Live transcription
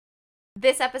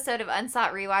This episode of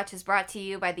Unsought Rewatch is brought to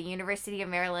you by the University of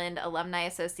Maryland Alumni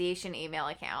Association email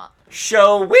account.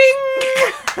 Showing!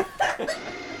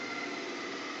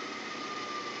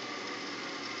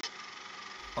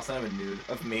 I'll send him a nude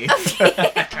of me.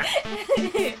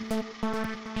 Okay.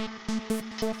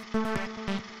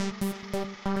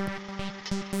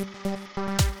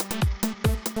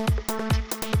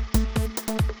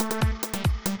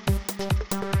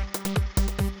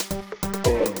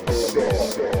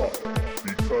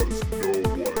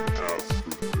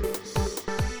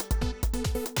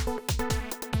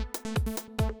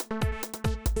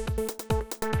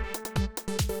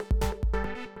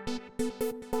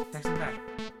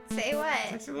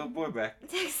 Back.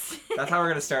 Text. That's how we're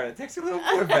gonna start it. Text your little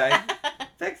boy back.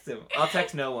 Text him. I'll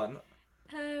text no one.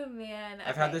 Oh man. Okay.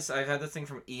 I've had this thing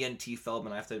from E.N.T.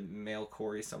 Feldman. I have to mail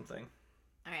Corey something.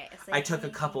 Alright. I took a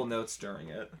couple notes during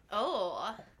it.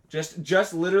 Oh.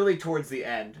 Just literally towards the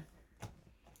end.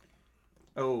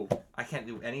 Oh, I can't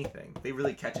do anything. They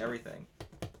really catch everything.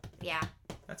 Yeah.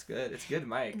 That's good. It's a good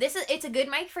mic. It's a good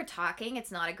mic for talking.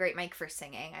 It's not a great mic for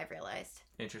singing, I've realized.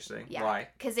 Interesting. Yeah. Why?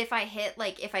 Because if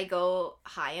I go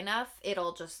high enough,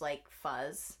 it'll just like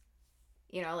fuzz.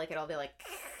 You know, like it'll be like.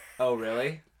 Oh,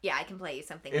 really? Yeah, I can play you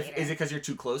something later. Is it because you're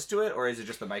too close to it, or is it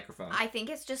just the microphone? I think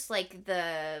it's just like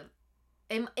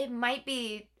it might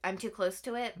be I'm too close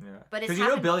to it. Yeah. But it's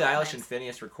because Billie Eilish and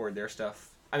Phineas record their stuff.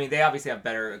 I mean, they obviously have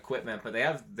better equipment, but they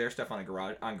have their stuff on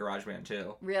GarageBand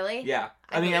too. Really? Yeah.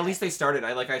 I mean, at least they started.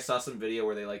 I saw some video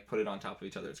where they like put it on top of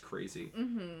each other. It's crazy.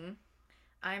 Mm-hmm.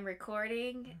 I'm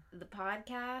recording the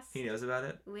podcast. He knows about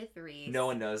it? With Reese. No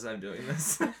one knows I'm doing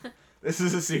this. This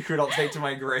is a secret I'll take to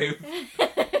my grave.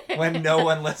 When no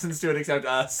one listens to it except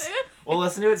us. We'll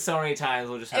listen to it so many times,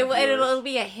 we'll just have it'll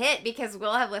be a hit because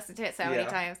we'll have listened to it so many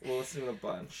times. We'll listen to it a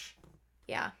bunch.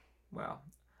 Yeah. Wow.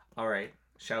 Alright.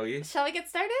 Shall we? Shall we get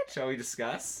started? Shall we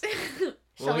discuss?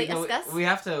 Shall we discuss? We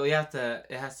have to,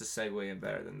 it has to segue in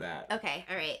better than that. Okay,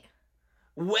 alright.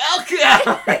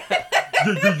 Welcome!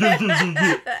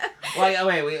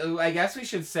 Wait, I guess we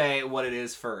should say what it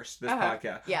is first, this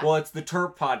podcast. Yeah. Well, it's the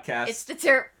TERP podcast. It's the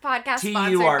TERP podcast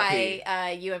sponsored by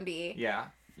UMD. Yeah.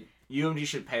 UMD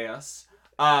should pay us.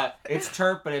 It's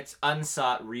TERP, but it's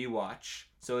Unsought Rewatch.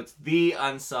 So it's the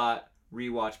Unsought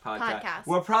Rewatch podcast.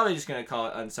 We're probably just going to call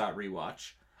it Unsought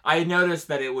Rewatch. I noticed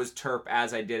that it was TERP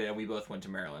as I did it, and we both went to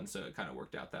Maryland, so it kind of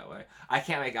worked out that way. I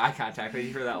can't make eye contact with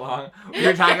you for that long. We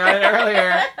were talking about it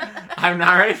earlier. I'm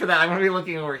not ready for that. I'm going to be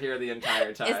looking over here the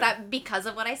entire time. Is that because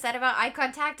of what I said about eye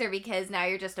contact, or because now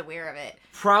you're just aware of it?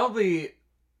 Probably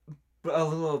a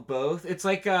little of both. It's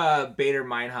like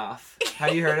Bader-Meinhof.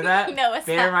 Have you heard of that? No, what's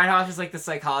that? Bader-Meinhof is like the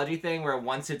psychology thing where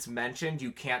once it's mentioned, you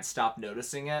can't stop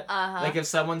noticing it. Uh-huh. Like if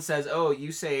someone says, oh,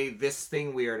 you say this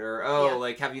thing weird, or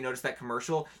like, have you noticed that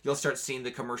commercial? You'll start seeing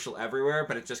the commercial everywhere,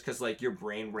 but it's just because like your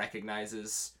brain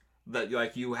recognizes that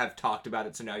like you have talked about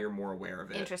it, so now you're more aware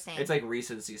of it. Interesting. It's like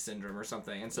recency syndrome or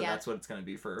something, and so that's what it's gonna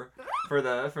be for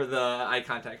the eye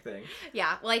contact thing.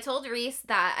 Yeah. Well, I told Reese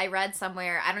that I read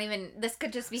somewhere. I don't even. This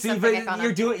could just be something I found.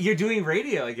 You're doing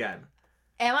radio again.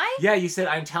 Am I? Yeah, you said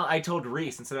I told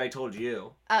Reese instead I told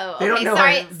you. Oh, okay. They don't know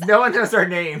sorry. No one knows our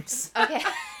names. Okay.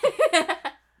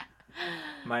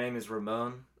 My name is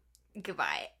Ramon.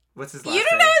 Goodbye. What's his last name? You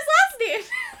don't know his last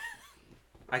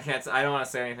name. I don't want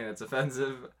to say anything that's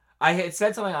offensive. It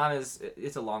said something on his.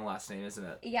 It's a long last name, isn't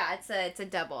it? Yeah, it's a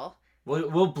double.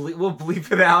 We'll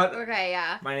bleep it out. Okay,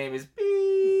 yeah. My name is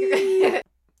Beep.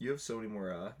 You have so many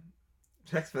more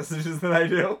text messages than I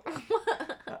do.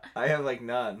 I have like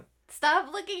none.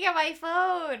 Stop looking at my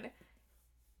phone.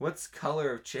 What's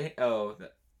color of chain? Oh,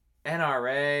 the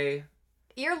NRA.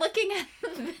 You're looking at.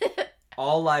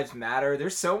 All lives matter.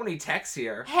 There's so many texts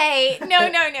here. Hey, no.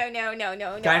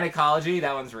 Gynecology,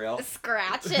 that one's real.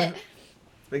 Scratch it.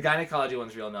 The gynecology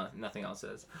one's real. Nothing else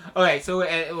is. Okay, so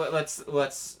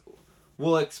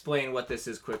we'll explain what this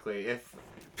is quickly. If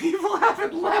people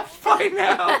haven't left by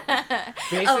now,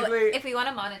 basically. If we want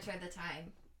to monitor the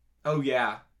time. Oh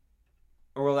yeah.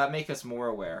 Or will that make us more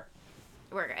aware?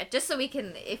 We're good. Just so we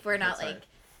can, if we're not like,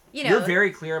 you know. You're very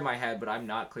clear in my head, but I'm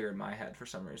not clear in my head for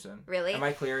some reason. Really? Am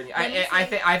I clear in you?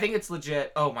 I think it's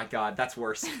legit. Oh my god, that's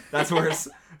worse. That's worse.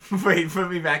 Wait, put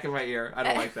me back in my ear. I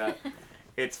don't like that.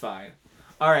 It's fine.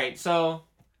 All right, so.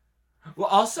 Well,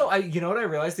 also, you know what I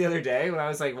realized the other day when I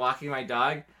was like walking my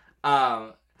dog.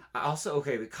 A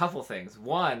couple things.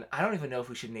 One, I don't even know if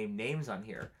we should name names on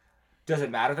here. Does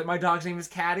it matter that my dog's name is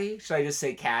Caddy? Should I just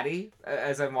say Caddy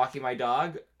as I'm walking my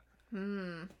dog?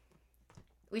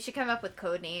 We should come up with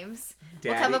code names.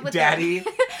 Daddy. We'll come up with Daddy.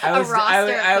 I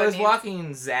was walking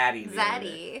Zaddy.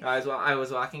 Zaddy. I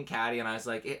was walking Caddy, and I was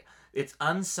like, it's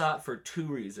unsought for two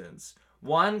reasons.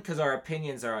 One, because our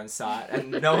opinions are unsought and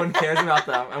no one cares about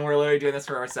them, and we're literally doing this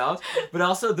for ourselves. But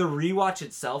also, the rewatch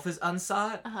itself is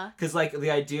unsought. Because, like,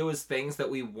 the idea was things that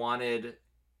we wanted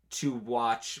to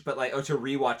watch, but like, or to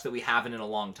rewatch that we haven't in a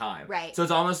long time. Right. So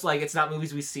it's almost like it's not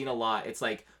movies we've seen a lot. It's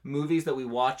like movies that we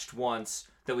watched once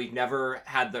that we've never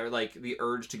had the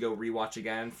urge to go rewatch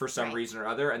again for some reason or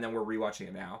other, and then we're rewatching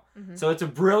it now. So it's a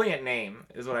brilliant name,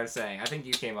 is what I'm saying. I think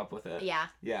you came up with it. Yeah.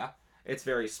 Yeah. It's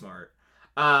very smart.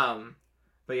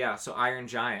 But yeah, so Iron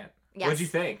Giant. Yes. What'd you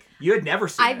think? You had never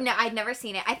seen it. I'd never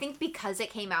seen it. I think because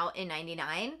it came out in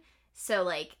 99. So,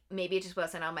 like, maybe it just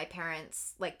wasn't on my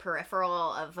parents' like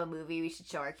peripheral of a movie we should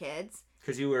show our kids.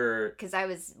 Because I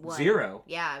was 1. 0.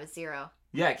 Yeah, I was 0.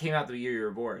 Yeah, it came out the year you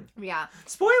were born. Yeah.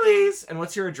 Spoilies! And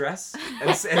what's your address?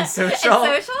 And social?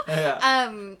 And social?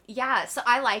 Yeah. Yeah, so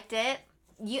I liked it.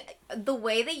 The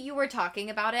way that you were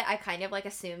talking about it, I kind of like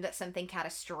assumed that something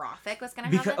catastrophic was going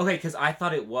to happen. Okay, because I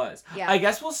thought it was. Yeah. I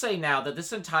guess we'll say now that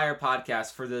this entire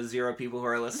podcast, for the 0 people who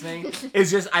are listening, is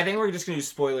just, I think we're just going to do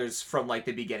spoilers from like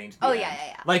the beginning to the end.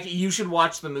 Yeah. Like, you should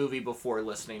watch the movie before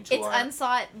listening to It's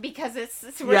unsought because it's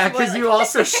yeah, because you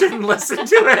also shouldn't listen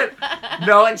to it.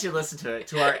 No one should listen to it,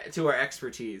 to our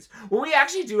expertise. Well, we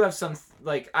actually do have some,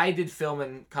 like, I did film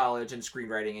in college and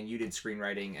screenwriting, and you did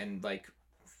screenwriting and, like,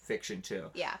 fiction too.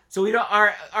 Yeah. So we don't,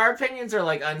 our opinions are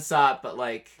like unsought, but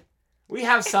like we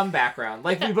have some background.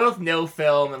 Like we both know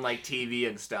film and like TV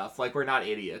and stuff. Like we're not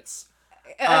idiots.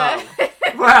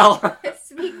 Well,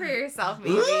 speak for yourself,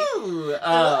 maybe. Ooh,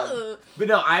 but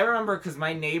no, I remember because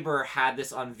my neighbor had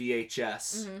this on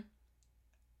VHS.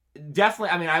 Definitely.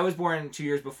 I mean, I was born 2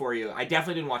 years before you. I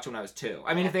definitely didn't watch it when I was 2.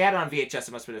 I mean, if they had it on VHS,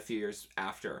 it must have been a few years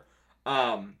after.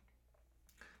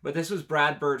 But this was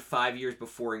Brad Bird 5 years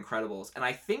before Incredibles. And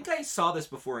I think I saw this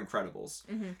before Incredibles.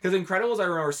 Because Incredibles I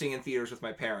remember seeing in theaters with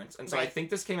my parents. And so I think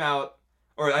this came out,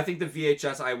 or I think the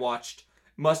VHS I watched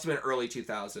must have been early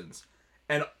 2000s.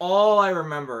 And all I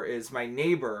remember is my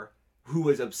neighbor, who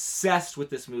was obsessed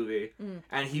with this movie.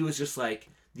 And he was just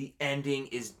like, the ending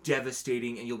is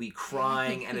devastating and you'll be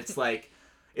crying. And it's like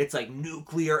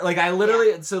nuclear. Like I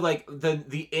literally, so like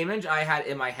the image I had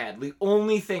in my head, the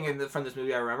only thing from this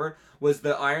movie I remember was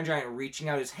the Iron Giant reaching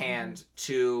out his hand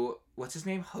to, what's his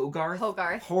name? Hogarth?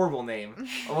 Horrible name.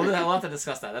 We'll have to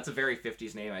discuss that. That's a very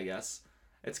 50s name, I guess.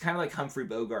 It's kind of like Humphrey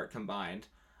Bogart combined.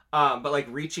 But like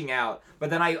reaching out.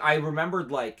 But then I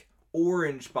remembered like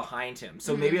orange behind him.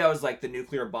 So maybe that was like the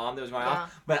nuclear bomb that was going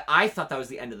off. But I thought that was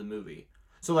the end of the movie.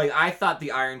 So like I thought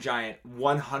the Iron Giant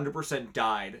 100%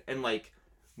 died and like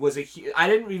I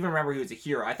didn't even remember he was a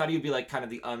hero. I thought he would be like kind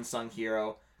of the unsung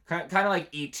hero, kind of like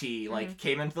E.T. Like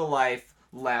came into the life,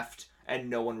 left, and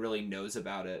no one really knows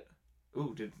about it.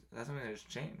 Ooh, that's something that just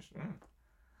changed.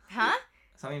 Huh?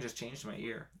 Something just changed in my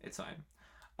ear. It's fine.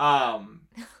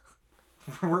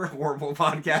 We're a horrible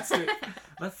podcast.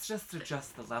 Let's just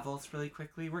adjust the levels really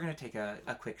quickly. We're gonna take a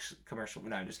quick commercial.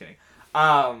 No, I'm just kidding.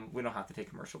 We don't have to take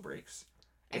commercial breaks.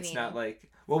 It's not like,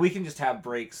 well, we can just have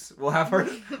breaks. We'll have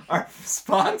our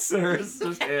sponsors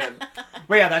just in.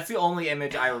 But yeah, that's the only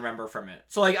image I remember from it.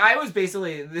 So like I was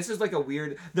basically, this is like a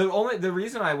weird, the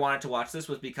reason I wanted to watch this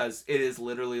was because it is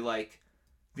literally like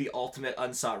the ultimate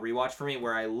unsought rewatch for me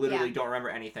where I literally don't remember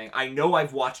anything. I know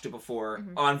I've watched it before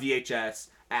on VHS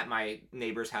at my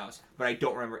neighbor's house, but I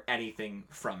don't remember anything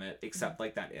from it except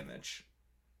like that image.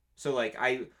 So, like,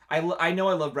 I know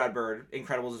I love Brad Bird.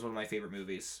 Incredibles is one of my favorite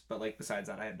movies. But, like, besides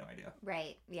that, I had no idea.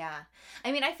 Right, yeah.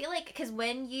 I mean, I feel like, because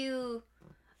when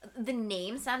the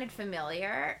name sounded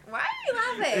familiar. Why are you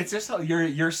laughing? It's just,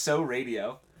 you're so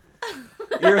radio.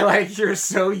 You're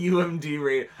so UMD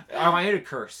radio. I want you to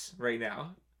curse right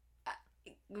now.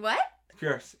 What?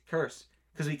 Curse.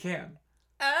 Because we can.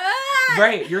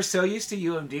 Right, you're so used to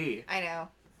UMD. I know.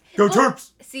 Go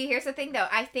Terps! See, here's the thing, though.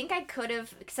 I think I could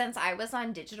have, since I was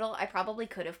on digital, I probably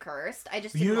could have cursed. I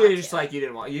just didn't want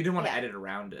to. You didn't want to edit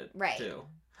around it, right? Too.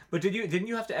 But didn't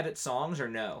you have to edit songs or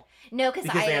no? No, because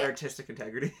they had artistic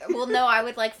integrity. Well, no, I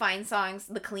would like find songs,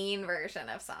 the clean version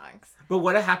of songs. But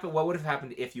what would have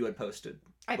happened if you had posted?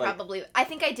 I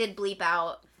think I did bleep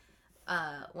out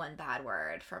one bad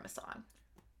word from a song.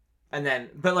 And then,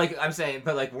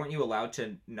 weren't you allowed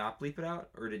to not bleep it out,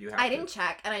 or did you have to? I didn't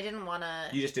check, and I didn't want to.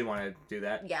 You just didn't want to do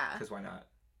that? Yeah. Because why not?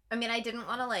 I mean, I didn't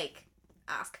want to, like,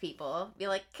 ask people, be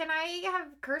like, can I have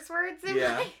curse words in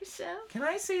my show? Can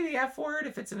I say the F word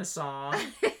if it's in a song?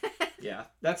 Yeah,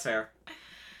 that's fair.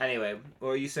 Anyway, what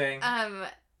were you saying?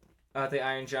 The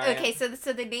Iron Giant. Okay,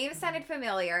 so the name sounded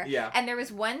familiar. Yeah. And there was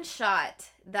one shot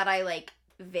that I, like,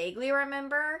 vaguely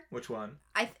remember. Which one?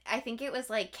 I think it was,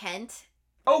 like, Kent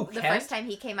Oh, The Kent? first time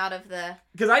he came out of the...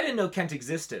 Because I didn't know Kent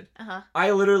existed. Uh-huh.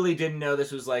 I literally didn't know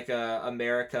this was like a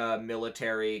America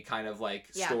military kind of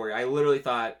like story. I literally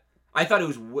thought... I thought it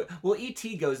was... Well,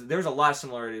 E.T. goes... There's a lot of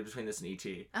similarity between this and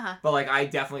E.T. Uh-huh. But like I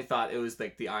definitely thought it was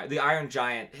like the Iron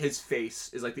Giant, his face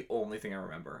is like the only thing I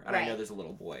remember. And I know there's a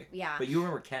little boy. Yeah. But you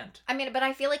remember Kent. I mean, but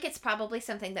I feel like it's probably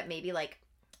something that maybe like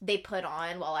they put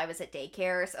on while I was at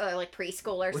daycare or like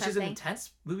preschool or something. Which is an intense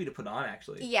movie to put on,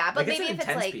 actually. Yeah, but like, maybe if it's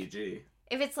like... PG.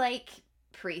 If it's like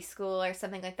preschool or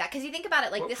something like that, because you think about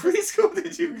it, like what preschool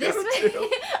did you go to?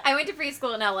 I went to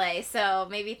preschool in LA, so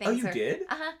maybe things. Oh, you did?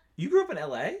 You grew up in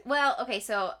LA? Well, okay,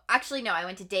 so actually no, I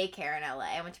went to daycare in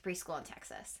LA. I went to preschool in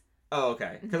Texas. Oh,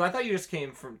 okay. Because I thought you just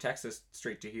came from Texas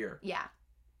straight to here. Yeah.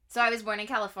 So I was born in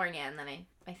California, and then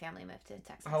my family moved to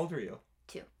Texas. How old were you?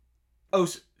 2. Oh,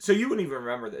 so you wouldn't even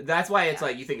remember that. That's why it's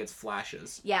like you think it's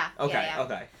flashes. Yeah. Okay. Yeah.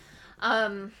 Okay.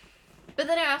 But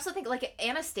then I also think like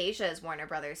Anastasia is Warner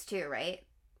Brothers too, right?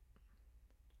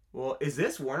 Well, is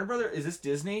this Warner Brothers? Is this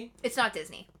Disney? It's not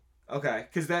Disney. Okay,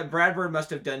 because that Brad Bird must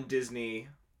have done Disney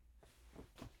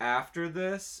after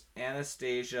this.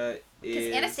 Anastasia is...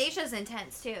 Because Anastasia's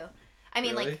intense too. I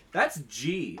mean, really? like... That's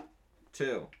G,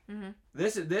 too. Mm-hmm.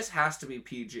 This has to be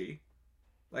PG.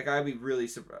 Like, I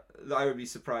would be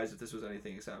surprised if this was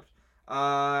anything except...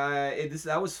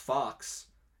 that was Fox.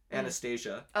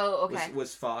 Anastasia. Oh, okay.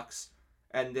 Was Fox.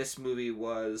 And this movie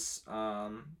was...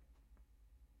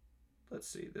 let's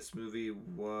see. This movie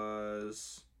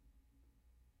was...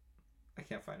 I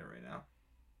can't find it right now.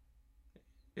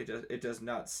 It does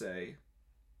not say.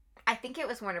 I think it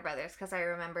was Warner Brothers because I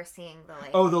remember seeing the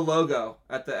like. Oh, the logo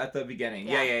at the beginning.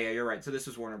 Yeah. Yeah. You're right. So this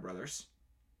was Warner Brothers.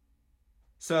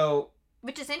 So.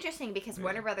 Which is interesting because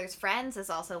Warner Brothers Friends is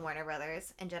also Warner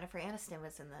Brothers, and Jennifer Aniston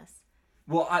was in this.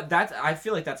 Well, I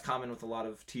feel like that's common with a lot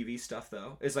of TV stuff,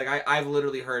 though. It's like I've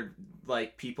literally heard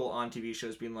like people on TV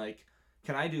shows being like,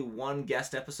 "Can I do one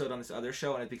guest episode on this other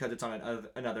show?" And it's because it's on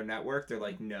another network. They're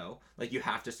like, "No, like you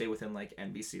have to stay within like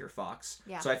NBC or Fox."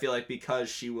 Yeah. So I feel like because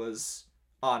she was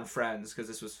on Friends, because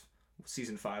this was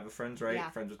season 5 of Friends, right? Yeah.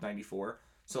 Friends was 94.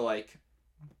 So like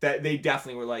that they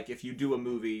definitely were like, if you do a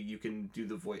movie, you can do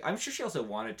the voice. I'm sure she also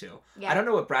wanted to. Yeah. I don't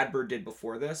know what Brad Bird did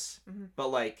before this, mm-hmm. but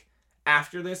like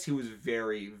after this, he was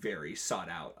very, very sought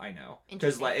out. I know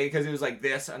because it was like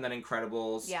this, and then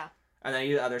Incredibles. Yeah. And then he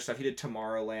did other stuff. He did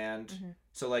Tomorrowland. Mm-hmm.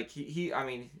 So, like, he I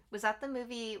mean... Was that the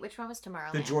movie... Which one was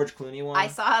Tomorrowland? The George Clooney one? I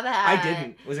saw that. I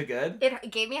didn't. Was it good?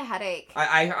 It gave me a headache.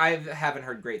 I haven't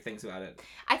heard great things about it.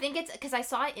 I think it's... Because I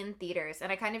saw it in theaters,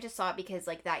 and I kind of just saw it because,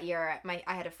 like, that year,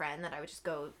 I had a friend that I would just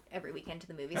go every weekend to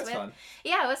the movies with. That's fun.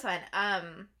 Yeah, it was fun.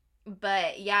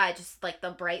 But, yeah, just, like, the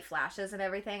bright flashes and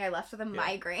everything, I left with a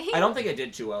migraine. I don't think it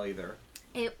did too well, either.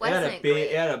 It wasn't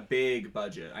great. It had a big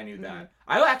budget. I knew mm-hmm. that.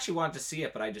 I actually wanted to see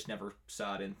it, but I just never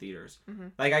saw it in theaters. Mm-hmm.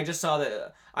 Like, I just saw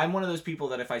that... I'm one of those people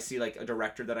that if I see, like, a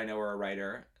director that I know or a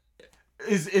writer...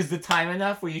 Is the time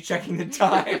enough? Were you checking the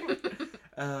time?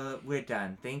 We're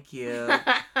done. Thank you.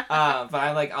 But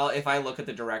I like... if I look at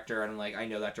the director and I'm like, I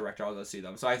know that director, I'll go see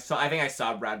them. So I think I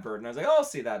saw Brad Bird and I was like, oh, I'll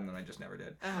see that. And then I just never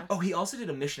did. Uh-huh. Oh, he also did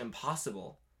a Mission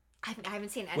Impossible. I haven't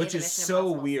seen any Which of the is Mission so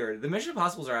Impossibles. weird. The Mission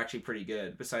Impossibles are actually pretty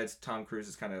good, besides Tom Cruise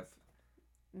is kind of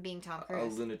being Tom a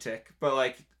Cruise. lunatic. But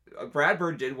like Brad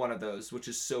Bird did one of those, which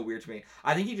is so weird to me.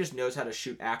 I think he just knows how to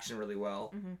shoot action really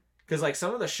well. Because like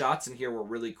some of the shots in here were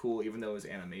really cool, even though it was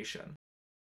animation.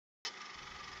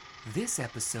 This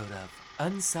episode of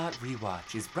Unsought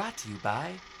Rewatch is brought to you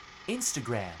by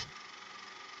Instagram.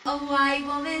 A white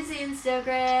woman's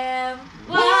Instagram.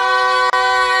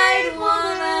 White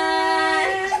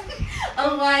woman.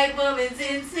 A white woman's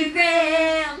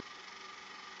Instagram.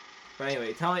 But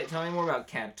anyway, tell me more about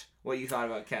Kent. What you thought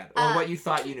about Kent, or what you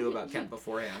thought you knew about Kent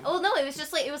beforehand. Oh no, it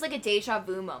was like a deja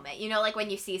vu moment. You know, like when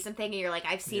you see something and you're like,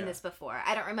 I've seen this before.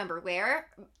 I don't remember where.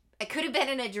 It could have been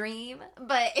in a dream,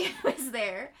 but it was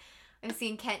there. I'm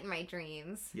seeing Kent in my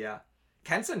dreams. Yeah,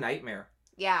 Kent's a nightmare.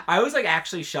 Yeah. I was like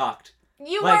actually shocked.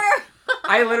 You like, were.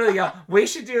 I literally go, we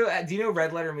should do you know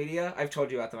Red Letter Media? I've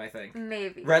told you about them, I think.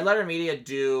 Maybe. Red Letter Media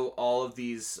do all of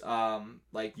these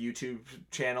like YouTube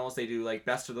channels. They do like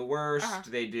Best of the Worst. Uh-huh.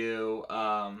 They do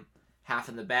Half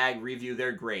in the Bag review.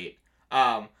 They're great.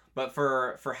 But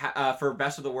for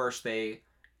Best of the Worst, they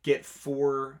get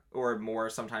 4 or more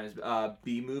sometimes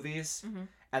B movies,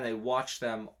 and they watch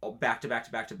them back to back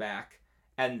to back to back.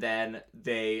 And then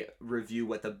they review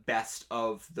what the best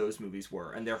of those movies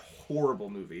were. And they're horrible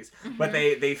movies. But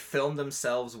they film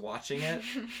themselves watching it.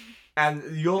 And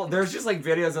there's just like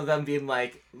videos of them being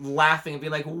like laughing and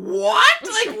being like, what?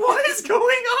 Like, what is going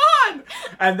on?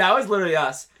 And that was literally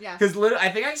us. Yeah. Because literally, I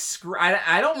think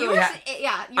I don't really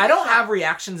I don't have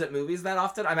reactions at movies that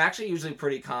often. I'm actually usually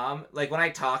pretty calm. Like when I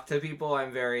talk to people,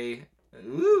 I'm very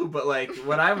ooh, but like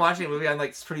when I'm watching a movie, I'm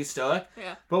like pretty stoic.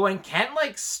 Yeah. But when Kent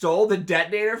like stole the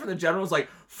detonator from the general, was like,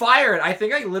 fire it! I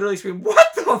think I literally screamed, what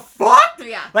the fuck?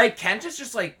 Yeah. Like Kent is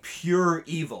just like pure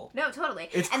evil. No, totally.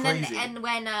 It's crazy. And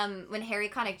when Harry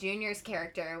Connick Jr.'s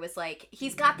character was like,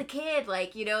 he's got the kid,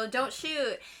 like, you know, don't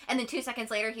shoot. And then 2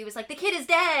 seconds later, he was like, the kid is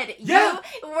dead. Yeah.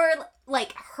 You were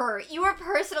like hurt. You were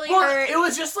personally Well, hurt. it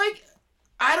was just like,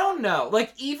 I don't know.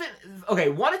 Like even okay,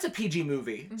 one, it's a PG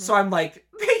movie, so I'm like,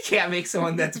 they can't make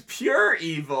someone that's pure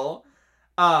evil.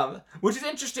 Which is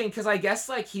interesting because I guess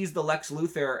like he's the Lex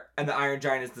Luthor and the Iron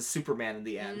Giant is the Superman in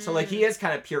the end. So like he is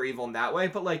kind of pure evil in that way.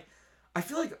 But like I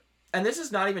feel like, and this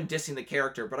is not even dissing the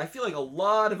character, but I feel like a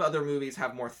lot of other movies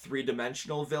have more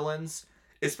 3-dimensional villains.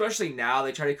 Especially now,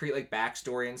 they try to create like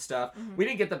backstory and stuff. We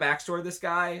didn't get the backstory of this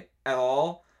guy at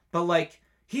all, but like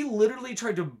he literally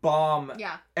tried to bomb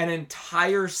an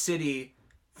entire city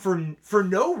for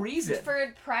no reason.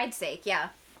 For pride's sake, yeah.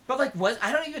 But like,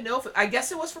 I don't even know if I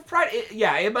guess it was for pride.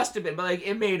 It must have been, but like,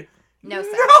 it made no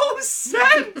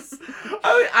sense.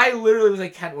 I literally was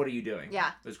like, Kent, what are you doing?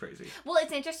 Yeah, it was crazy. Well,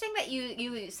 it's interesting that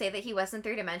you say that he wasn't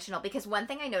 3-dimensional because one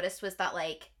thing I noticed was that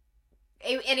like.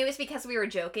 And it was because we were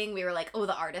joking. We were like, "Oh,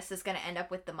 the artist is gonna end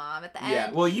up with the mom at the end."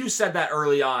 Yeah. Well, you said that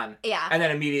early on. Yeah. And then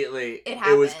immediately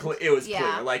it was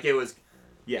clear. Like it was.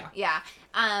 Yeah. Yeah.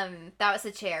 That was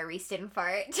a chair. Reese didn't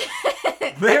fart.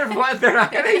 They're not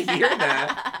gonna hear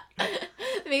that.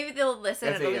 Maybe they'll listen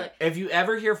and they'll be like, if you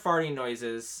ever hear farting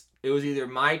noises, it was either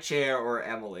my chair or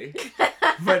Emily,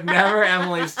 but never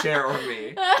Emily's chair or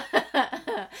me.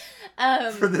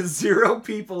 For the 0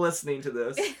 people listening to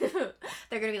this,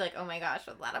 they're gonna be like, "Oh my gosh,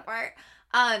 was that a fart?"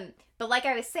 But like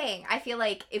I was saying, I feel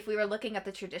like if we were looking at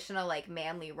the traditional like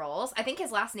manly roles, I think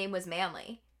his last name was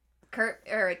Manley.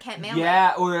 Kent Manley.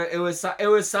 Yeah, or it was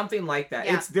something like that.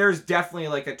 Yeah. There's definitely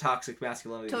like a toxic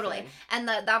masculinity. Totally. Thing. And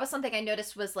that was something I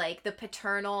noticed was like the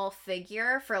paternal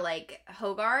figure for like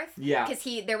Hogarth. Yeah.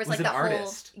 Because there was like an the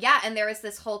artist. whole and there was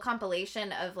this whole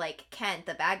compilation of like Kent,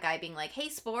 the bad guy, being like, "Hey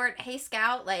sport, hey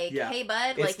scout, like hey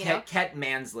bud," it's like Kent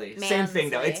Mansley. Same thing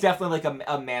though. It's definitely like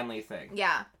a manly thing.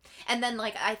 Yeah. And then,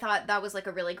 like, I thought that was, like,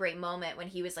 a really great moment when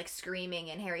he was, like, screaming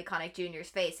in Harry Connick Jr.'s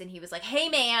face, and he was like, "Hey,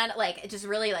 man!" Like, it just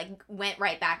really, like, went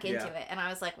right back into it. And I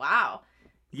was like, wow.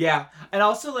 Yeah. And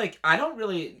also, like, I don't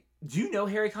really... Do you know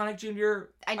Harry Connick Jr.?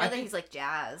 I know that he's, like,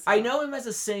 jazz. So. I know him as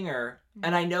a singer,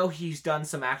 and I know he's done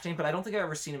some acting, but I don't think I've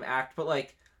ever seen him act. But,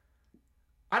 like,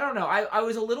 I don't know. I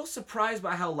was a little surprised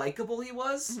by how likable he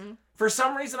was. For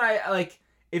some reason,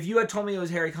 if you had told me it was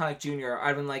Harry Connick Jr.,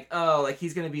 I'd been like, oh, like,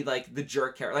 he's going to be, like, the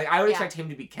jerk character. Like, I would expect him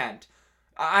to be Kent.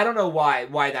 I don't know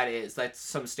why that is. That's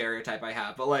some stereotype I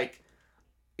have. But, like,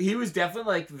 he was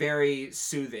definitely, like, very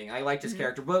soothing. I liked his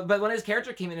character. But when his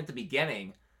character came in at the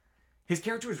beginning, his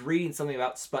character was reading something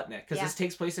about Sputnik. Because this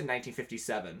takes place in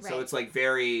 1957. Right. So it's, like,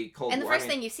 very Cold War. And the first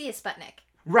thing you see is Sputnik.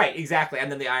 Right, exactly.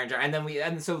 And then the Iron Giant.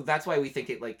 And so that's why we think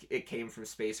it came from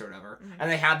space or whatever.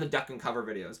 And they had the duck and cover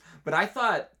videos. But I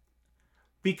thought...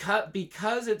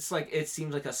 Because it's like it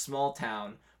seems like a small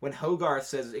town. When Hogarth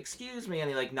says "excuse me" and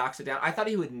he like knocks it down, I thought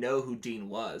he would know who Dean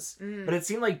was. But it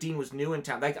seemed like Dean was new in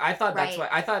town. Like I thought that's why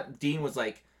I thought Dean was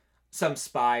like some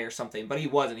spy or something, but he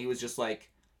wasn't. He was just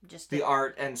like the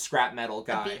art and scrap metal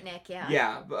guy. A beatnik, yeah.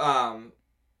 Yeah,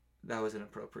 that was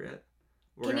inappropriate.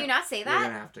 Can you not say that? We're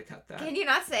gonna have to cut that. Can you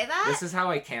not say that? This is how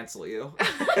I cancel you.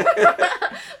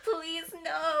 Please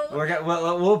no.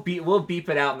 We'll beep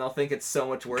it out, and they'll think it's so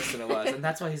much worse than it was, and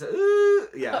that's why he's like, ooh,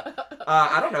 yeah.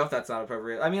 I don't know if that's not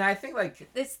appropriate. I mean, I think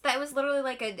like that was literally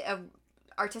like a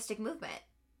artistic movement,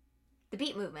 the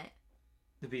beat movement.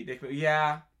 The beatnik movement,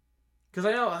 yeah. Because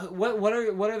I know what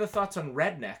are the thoughts on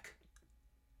redneck?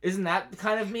 Isn't that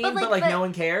kind of mean? But no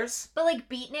one cares. But like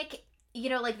beatnik. You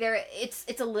know, like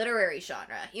it's a literary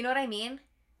genre. You know what I mean?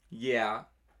 Yeah.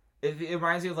 It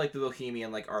reminds me of like the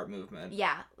bohemian like art movement.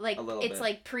 Yeah, like a little it's bit.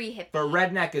 like pre-hippie. But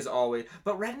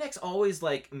redneck's always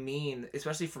like mean,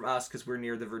 especially from us because we're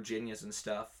near the Virginias and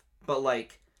stuff. But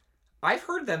like, I've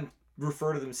heard them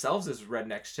refer to themselves as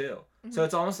rednecks too. So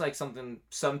it's almost like something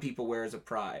some people wear as a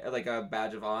pride, like a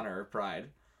badge of honor or pride.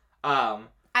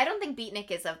 I don't think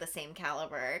beatnik is of the same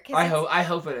caliber. I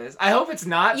hope it is. I hope it's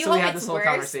not. You so we hope have this whole worse.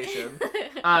 Conversation.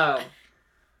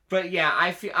 But yeah,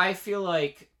 I feel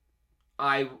like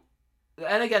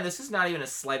and again, this is not even a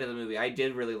slight of the movie. I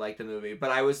did really like the movie, but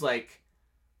I was like,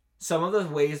 some of the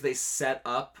ways they set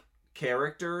up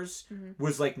characters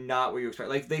was like not what you expect.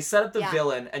 Like they set up the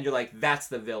villain and you're like, that's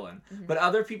the villain. But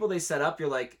other people they set up, you're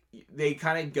like, they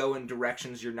kind of go in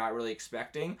directions you're not really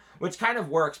expecting, which kind of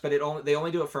works, but they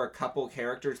only do it for a couple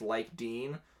characters like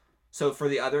Dean. So for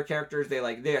the other characters, they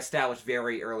establish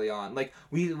very early on. Like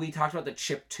we talked about the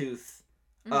chipped tooth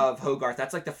of Hogarth.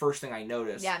 That's like the first thing I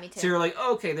noticed. Yeah, me too. So you're like,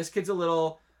 oh, okay, this kid's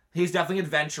he's definitely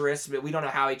adventurous, but we don't know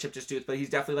how he chipped his tooth, but he's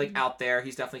definitely like out there.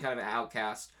 He's definitely kind of an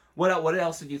outcast. What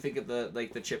else did you think of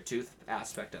the chipped tooth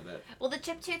aspect of it? Well, the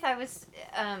chipped tooth, I was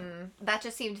that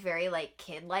just seemed very like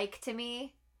kid-like to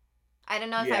me. I don't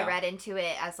know if I read into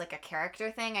it as like a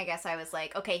character thing. I guess I was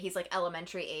like, okay, he's like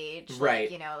elementary age, right?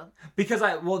 Like, you know. Because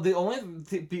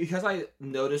because I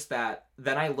noticed that,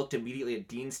 then I looked immediately at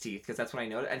Dean's teeth because that's when I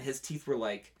noticed, and his teeth were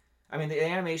like. I mean, the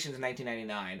animation is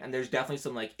 1999, and there's definitely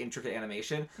some, like, intricate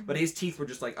animation, but his teeth were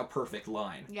just, like, a perfect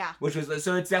line. Yeah.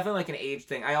 So it's definitely, like, an age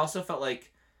thing. I also felt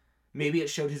like maybe it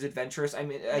showed his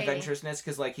adventurousness,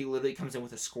 because, like, he literally comes in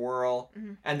with a squirrel,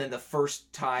 and then the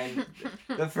first time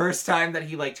that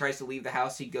he, like, tries to leave the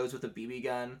house, he goes with a BB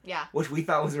gun. Yeah. Which we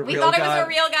thought was a real gun. We thought it was a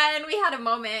real gun, we had a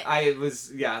moment.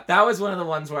 That was one of the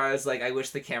ones where I was like, I wish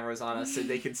the camera was on us so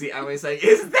they could see. I was like,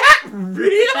 is that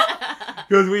real?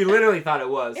 Because we literally thought it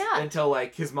was. Yeah. Until,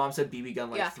 like, his mom said BB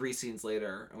gun, like, 3 scenes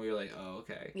later, and we were like, oh,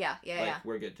 okay. Yeah.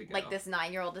 We're good to go. Like, this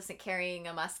 9-year-old isn't carrying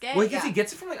a musket. Well, because he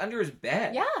gets it from, like, under his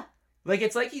bed. Yeah. Like,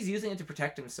 it's like he's using it to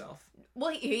protect himself.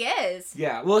 Well, he is.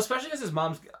 Yeah. Well, especially because his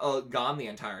mom's gone the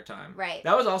entire time. Right.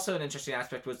 That was also an interesting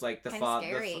aspect, was, like, the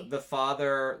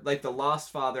father, like, the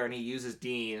lost father, and he uses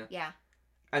Dean. Yeah.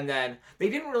 And then, they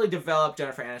didn't really develop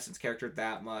Jennifer Aniston's character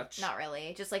that much. Not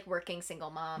really. Just, like, working single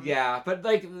mom. Yeah, but,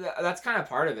 like, that's kind of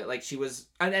part of it. Like, she was...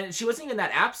 And she wasn't even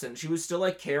that absent. She was still,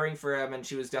 like, caring for him, and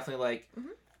she was definitely, like...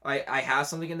 I have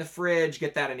something in the fridge,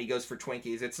 get that, and he goes for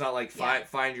Twinkies. It's not like,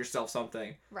 find yourself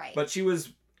something. Right. But she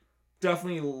was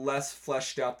definitely less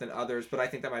fleshed out than others, but I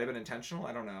think that might have been intentional.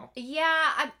 I don't know.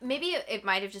 Yeah, maybe it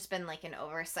might have just been, like, an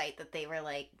oversight that they were,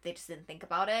 like, they just didn't think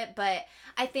about it. But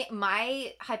I think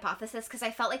my hypothesis, because I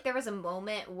felt like there was a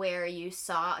moment where you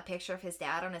saw a picture of his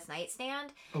dad on his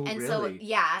nightstand. Oh, and really? so,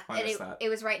 yeah, I missed and that. it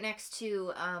was right next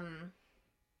to,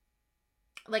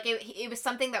 like, it was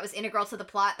something that was integral to the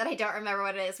plot that I don't remember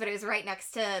what it is, but it was right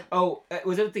next to... Oh,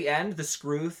 was it at the end, the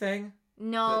screw thing?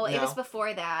 No, it was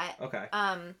before that. Okay.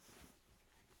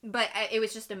 But it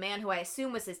was just a man who I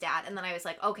assume was his dad, and then I was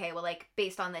like, okay, well, like,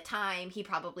 based on the time, he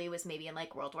probably was maybe in,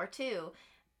 like, World War II,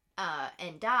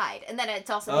 and died. And then it's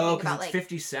also thinking about, it's like...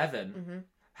 57. Mm-hmm.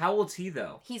 How old's he,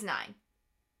 though? He's 9.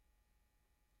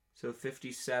 So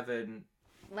 57...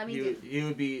 Let me It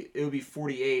would be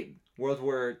 48. World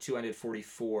War II ended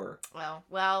 44.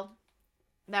 Well,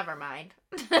 never mind.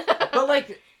 But,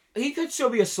 like, he could still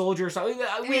be a soldier or something.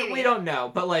 We don't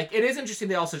know. But, like, it is interesting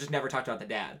they also just never talked about the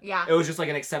dad. Yeah. It was just, like,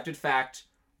 an accepted fact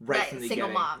from the beginning. Single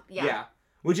mom, yeah.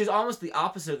 Which is almost the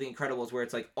opposite of The Incredibles, where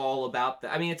it's, like, all about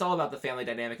it's all about the family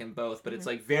dynamic in both, but it's,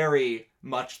 like, very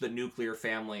much the nuclear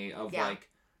family of, like,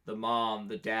 the mom,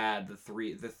 the dad,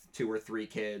 the 2 or 3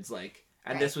 kids, like,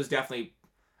 and this was definitely...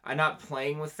 I'm not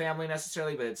playing with family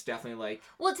necessarily, but it's definitely like...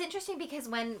 Well, it's interesting because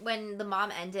when the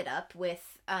mom ended up with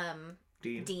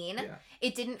Dean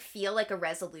it didn't feel like a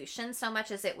resolution so much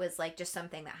as it was like just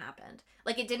something that happened.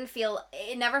 Like,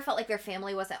 it never felt like their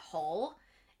family wasn't whole.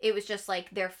 It was just like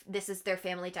this is their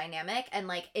family dynamic, and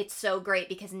like it's so great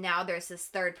because now there's this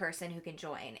third person who can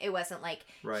join. It wasn't like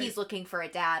he's looking for a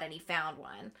dad and he found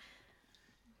one.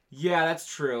 Yeah, that's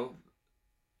true.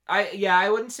 I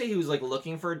wouldn't say he was, like,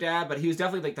 looking for a dad, but he was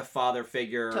definitely, like, the father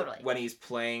figure when he's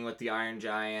playing with the Iron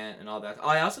Giant and all that. Oh,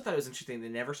 I also thought it was interesting they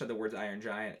never said the words Iron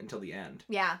Giant until the end.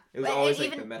 Yeah. It was always,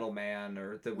 like, the Metal Man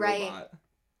or the robot.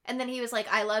 And then he was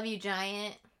like, I love you,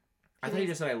 Giant. I thought he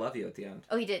just said I love you at the end.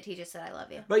 Oh, he did. He just said I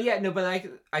love you. But, yeah, no, but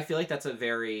I feel like that's a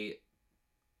very...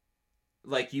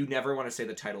 Like, you never want to say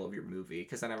the title of your movie,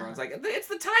 because then everyone's like, it's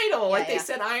the title! They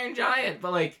said Iron Giant!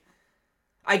 But, like...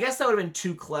 I guess that would have been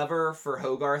too clever for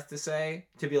Hogarth to say.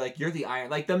 To be like, you're the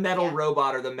Iron... Like, the metal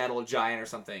robot or the metal giant or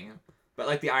something. But,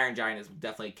 like, the Iron Giant is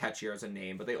definitely catchier as a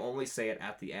name. But they only say it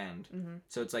at the end. Mm-hmm.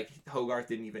 So it's like, Hogarth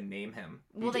didn't even name him.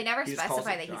 Well, they never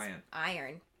specify that he's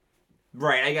Iron.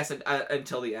 Right, I guess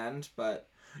until the end. But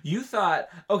you thought...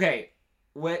 Okay,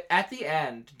 at the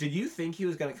end, did you think he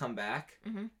was going to come back?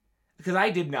 Mm-hmm. Because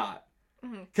I did not.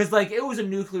 Because, like, it was a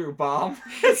nuclear bomb.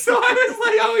 So I was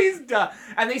like, oh, he's done.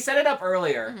 And they set it up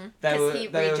earlier. Mm-hmm. That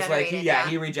it was like,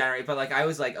 he regenerated. But, like, I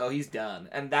was like, oh, he's done.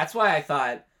 And that's why I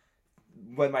thought,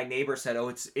 when my neighbor said, oh,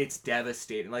 it's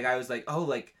devastating. Like, I was like, oh,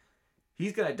 like,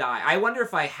 he's gonna die. I wonder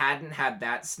if I hadn't had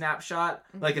that snapshot,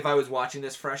 like, if I was watching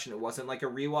this fresh and it wasn't, like, a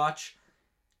rewatch,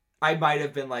 I might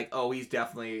have been like, oh, he's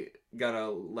definitely gonna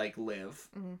like live.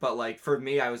 Mm-hmm. But like for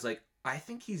me, I was like, I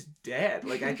think he's dead.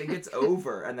 Like I think it's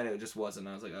over. And then it just wasn't.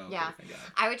 I was like, oh, yeah. Okay, thank God.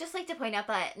 I would just like to point out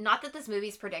that not that this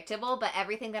movie's predictable, but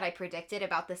everything that I predicted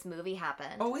about this movie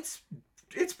happened. Oh, it's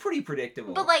pretty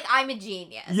predictable. But like I'm a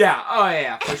genius. Yeah. Oh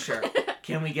yeah, for sure.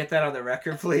 Can we get that on the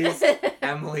record, please?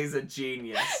 Emily's a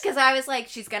genius. Because I was like,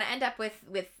 she's gonna end up with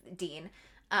Dean.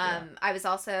 I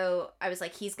was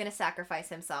like, he's gonna sacrifice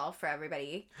himself for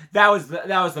everybody. That was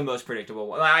the most predictable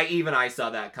one. I saw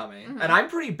that coming, mm-hmm. and I'm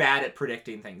pretty bad at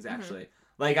predicting things actually.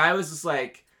 Mm-hmm. Like I was just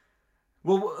like,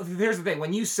 well, here's the thing: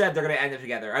 when you said they're gonna end up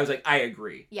together, I was like, I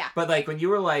agree. Yeah. But like when you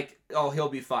were like, oh, he'll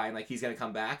be fine, like he's gonna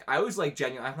come back, I was like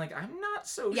genuine. I'm like, I'm not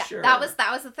so sure. That was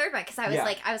the third one because I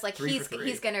was like,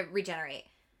 he's gonna regenerate.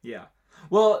 Yeah.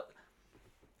 Well.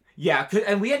 Yeah,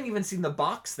 and we hadn't even seen the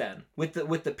box then with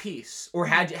the piece, or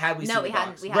had we seen the box? No, we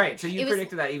hadn't. Right, so you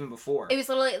predicted that even before. It was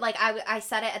literally like I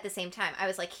said it at the same time. I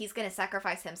was like, he's gonna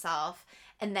sacrifice himself,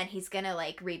 and then he's gonna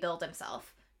like rebuild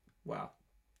himself. Wow,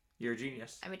 you're a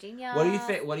genius. I'm a genius. What do you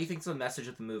think? What do you think's the message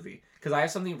of the movie? Because I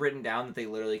have something written down that they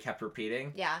literally kept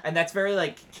repeating. Yeah, and that's very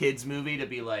like kids movie to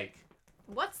be like.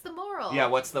 What's the moral? Yeah,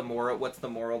 what's the moral? What's the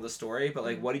moral of the story? But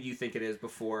like, what do you think it is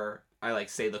before I like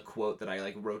say the quote that I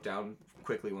like wrote down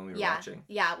quickly when we were watching?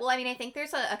 Yeah. Well, I mean, I think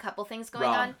there's a couple things going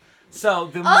on. So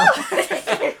the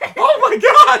oh my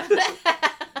God.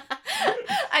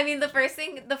 I mean, the first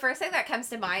thing that comes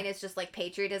to mind is just like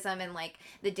patriotism and like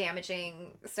the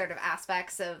damaging sort of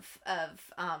aspects of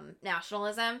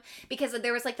nationalism, because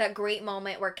there was like that great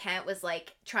moment where Kent was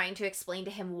like trying to explain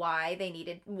to him why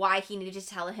he needed to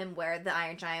tell him where the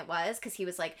Iron Giant was, because he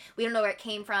was like, we don't know where it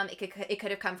came from. It could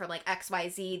have come from like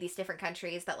XYZ, these different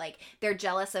countries that like they're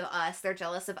jealous of us, they're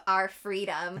jealous of our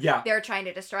freedom. Yeah. They're trying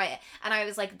to destroy it. And I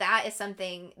was like, that is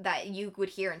something that you would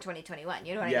hear in 2021.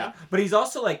 You know what I mean? Yeah. But he's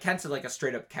also like Kent's like a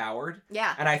straight up coward.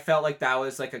 Yeah. And I felt like that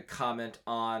was like a comment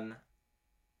on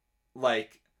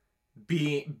like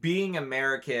being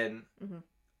American. Mm-hmm.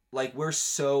 Like we're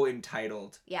so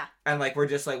entitled. Yeah. And like we're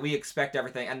just like we expect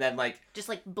everything, and then like just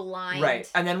like blind. Right.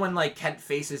 And then when like Kent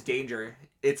faces danger,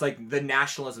 it's like the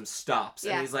nationalism stops.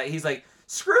 Yeah. And he's like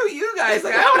screw you guys,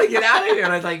 like I want to get out of here.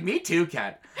 And I was like, me too,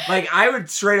 Kent. Like I would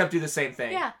straight up do the same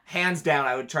thing. Yeah. Hands down,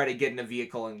 I would try to get in a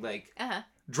vehicle and like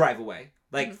drive away.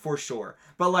 Like mm-hmm. for sure.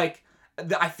 But like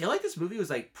I feel like this movie was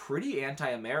like pretty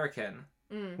anti-American,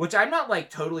 which I'm not like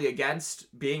totally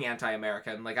against being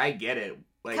anti-American. Like I get it.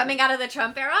 Like, coming out of the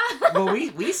Trump era? Well,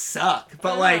 we suck,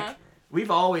 but like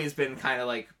we've always been kind of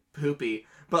like poopy.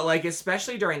 But like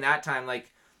especially during that time,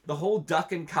 like the whole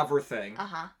duck and cover thing.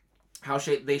 How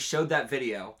they showed that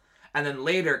video, and then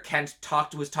later Kent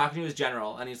was talking to his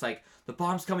general, and he's like, "The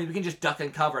bomb's coming. We can just duck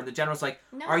and cover." And the general's like,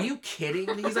 "No. Are you kidding?"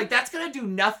 And he's like, "That's gonna do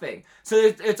nothing." So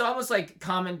it's almost like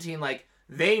commenting like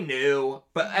they knew,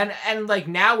 but and like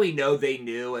now we know they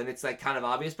knew, and it's like kind of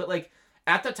obvious, but like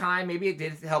at the time maybe it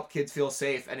did help kids feel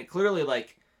safe, and it clearly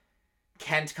like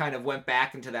Kent kind of went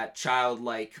back into that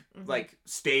childlike like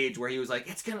stage where he was like,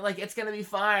 it's gonna be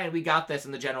fine, we got this,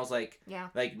 and the general's like,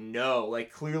 like no,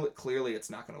 like clearly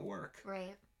it's not gonna work.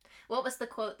 Right. What was the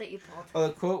quote that you pulled? Oh,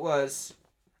 the quote was,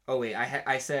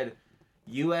 I said,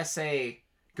 USA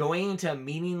going into a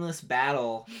meaningless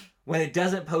battle when it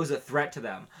doesn't pose a threat to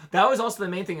them. That was also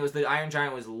the main thing. It was the Iron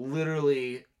Giant was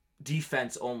literally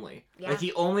defense only. Yeah. Like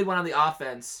he only went on the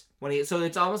offense when so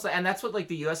it's almost like, and that's what like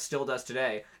the US still does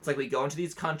today. It's like we go into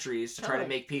these countries to try to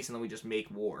make peace, and then we just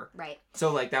make war. Right.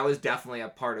 So like that was definitely a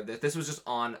part of this. This was just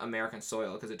on American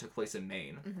soil because it took place in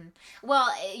Maine. Mm-hmm. Well,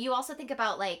 you also think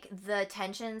about like the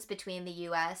tensions between the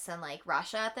US and like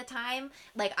Russia at the time.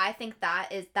 Like I think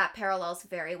that parallels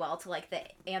very well to like the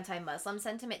anti-Muslim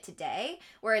sentiment today,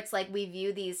 where it's like we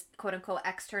view these quote unquote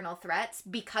external threats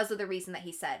because of the reason that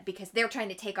he said, because they're trying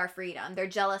to take our freedom. They're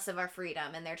jealous of our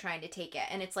freedom and they're trying to take it.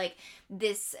 And it's like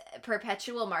this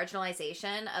perpetual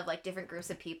marginalization of like different groups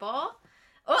of people.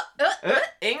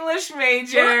 English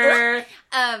major.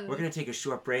 We're gonna take a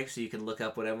short break so you can look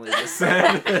up what Emily just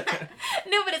said.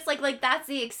 No, but it's like that's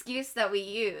the excuse that we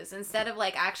use instead of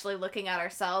like actually looking at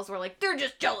ourselves. We're like, they're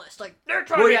just jealous. Like they're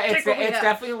trying to take what we have. It's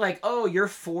definitely like, oh, you're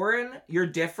foreign, you're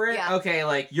different. Yeah. Okay,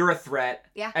 like you're a threat.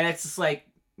 Yeah. And it's just like,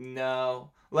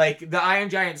 no, like the Iron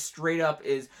Giant straight up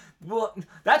is. Well,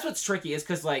 that's what's tricky is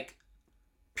because like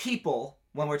people,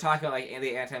 when we're talking about like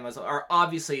the anti-Muslim, are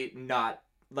obviously not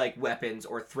like weapons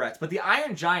or threats, but the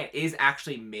Iron Giant is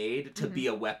actually made to be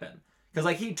a weapon, because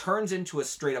like he turns into a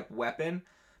straight up weapon.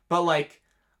 But like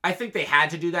I think they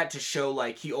had to do that to show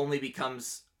like he only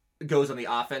goes on the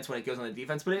offense when it goes on the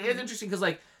defense. But it is interesting because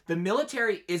like the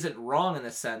military isn't wrong in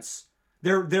this sense.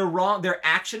 They're wrong, their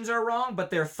actions are wrong,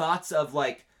 but their thoughts of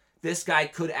like this guy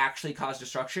could actually cause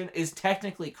destruction is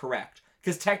technically correct.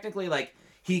 Because technically, like,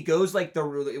 he goes, like,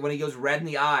 when he goes red in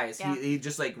the eyes, he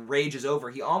just, like, rages over.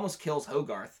 He almost kills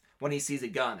Hogarth when he sees a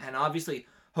gun. And obviously,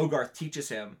 Hogarth teaches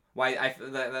him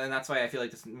and that's why I feel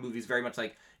like this movie is very much,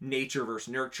 like, nature versus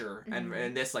nurture. Mm-hmm.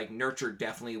 And this, like, nurture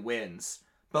definitely wins.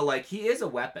 But, like, he is a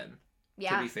weapon.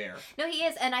 Yeah. To be fair. No, he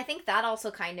is. And I think that also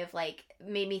kind of, like,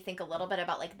 made me think a little bit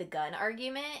about, like, the gun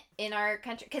argument in our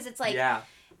country. Because it's, like,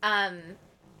 I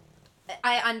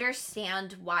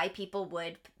understand why people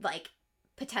would, like,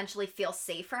 potentially feel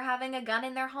safer having a gun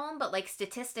in their home. But, like,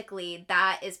 statistically,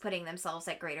 that is putting themselves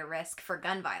at greater risk for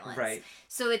gun violence. Right.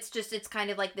 So it's kind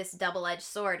of like this double-edged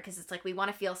sword. Because it's, like, we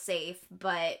want to feel safe.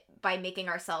 But by making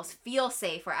ourselves feel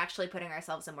safe, we're actually putting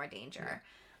ourselves in more danger. Yeah.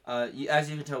 As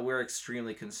you can tell, we're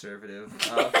extremely conservative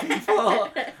people.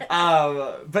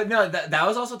 But no, that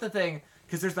was also the thing,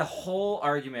 because there's the whole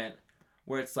argument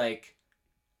where it's like,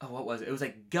 what was it? It was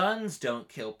like, guns don't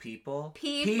kill people.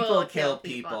 People kill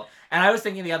people. And I was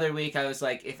thinking the other week, I was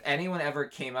like, if anyone ever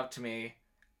came up to me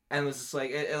and was just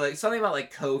like, like something about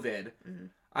like COVID, mm-hmm.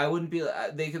 I wouldn't be.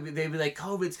 They'd be like,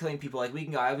 COVID's killing people. Like we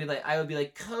can go. I would be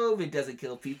like, COVID doesn't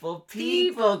kill people.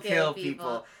 People kill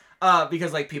people.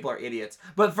 Because like people are idiots.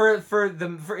 But for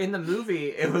in the movie,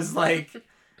 it was like,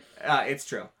 it's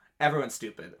true. Everyone's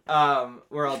stupid.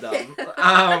 We're all dumb.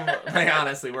 Like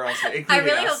honestly, we're all stupid. I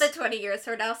really hope that 20 years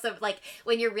from now, so like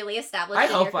when you're really established.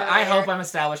 I hope I'm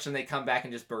established and they come back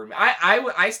and just burn me.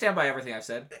 I stand by everything I've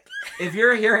said. If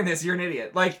you're hearing this, you're an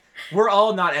idiot. Like we're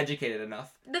all not educated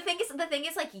enough. The thing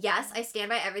is, like, yes, I stand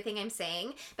by everything I'm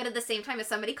saying, but at the same time, if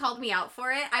somebody called me out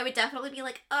for it, I would definitely be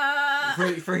like,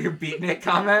 For your beatnik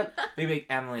comment, they'd be like,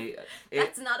 Emily...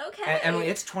 That's not okay. Emily,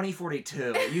 it's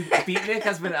 2042. Beatnik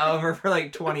has been over for,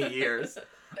 like, 20 years.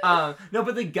 No,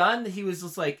 but the gun, he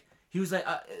was like,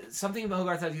 something about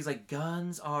Hogarth said, he's like,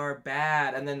 guns are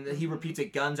bad, and then he repeats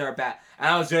it, guns are bad.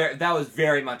 And that was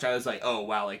very much, I was like, oh,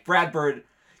 wow, like, Brad Bird...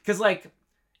 Because, like,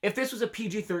 if this was a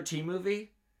PG-13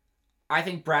 movie... I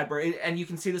think Brad Bird, and you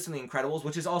can see this in The Incredibles,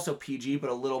 which is also PG, but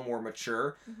a little more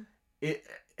mature.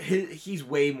 Mm-hmm. He's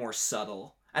way more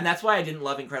subtle. And that's why I didn't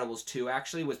love Incredibles 2,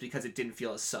 actually, was because it didn't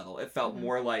feel as subtle. It felt mm-hmm.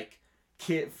 more like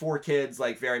for kids,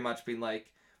 like, very much being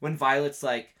like, when Violet's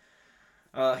like,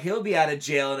 he'll be out of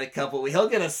jail in a couple weeks, he'll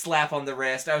get a slap on the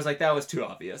wrist. I was like, that was too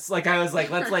obvious. Like, I was like,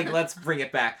 let's bring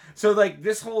it back. So, like,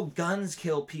 this whole guns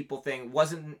kill people thing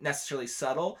wasn't necessarily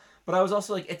subtle, but I was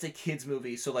also like, it's a kid's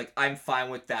movie, so, like, I'm fine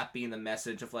with that being the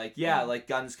message of, like, yeah, like,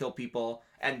 guns kill people,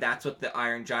 and that's what the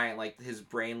Iron Giant, like, his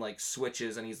brain, like,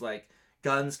 switches, and he's like,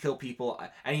 guns kill people,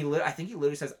 and I think he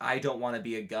literally says, I don't want to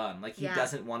be a gun. Like, he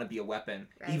doesn't want to be a weapon,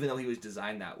 even though he was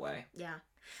designed that way. Yeah.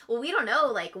 Well, we don't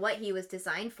know, like, what he was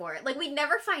designed for. Like, we'd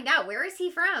never find out. Where is he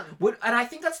from? And I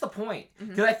think that's the point.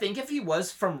 Because mm-hmm. I think if he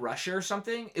was from Russia or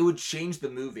something, it would change the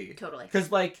movie. Totally.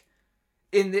 Because, like...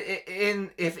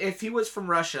 If he was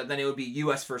from Russia, then it would be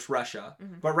U.S. versus Russia.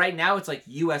 Mm-hmm. But right now, it's like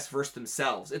U.S. versus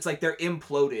themselves. It's like they're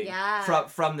imploding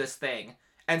from this thing.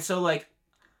 And so, like,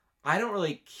 I don't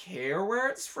really care where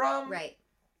it's from. Right.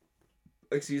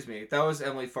 Excuse me. That was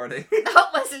Emily farting. That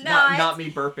was not. Not me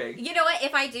burping. You know what?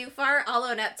 If I do fart, I'll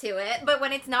own up to it. But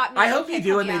when it's not me, I hope you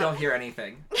do and they don't hear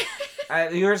anything.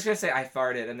 You're just going to say, I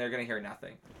farted, and they're going to hear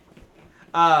nothing.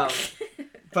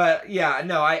 But, yeah,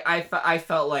 no, I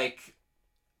felt like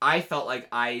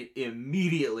I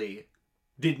immediately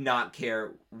did not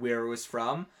care where it was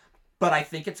from, but I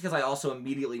think it's because I also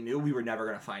immediately knew we were never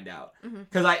going to find out.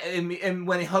 Because and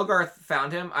when Hogarth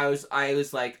found him, I was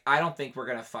like, I don't think we're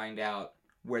going to find out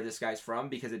where this guy's from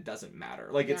because it doesn't matter.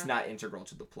 Like, it's not integral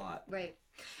to the plot. Right.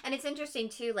 And it's interesting,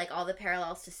 too, like, all the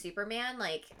parallels to Superman,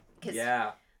 like... Cause,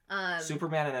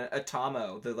 Superman and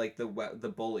Atomo, the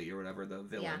bully or whatever, the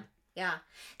villain. Yeah.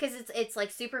 Because it's like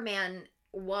Superman...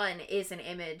 One is an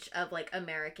image of like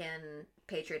American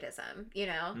patriotism, you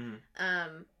know?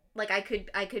 Like I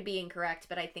could be incorrect,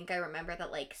 but I think I remember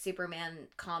that like Superman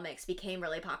comics became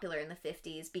really popular in the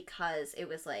 50s because it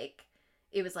was like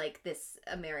this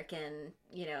American,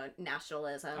 you know,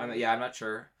 nationalism. I'm not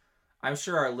sure. I'm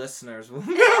sure our listeners will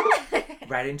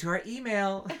write into our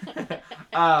email.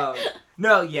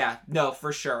 No,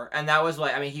 for sure. And that was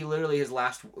like, I mean, he literally, his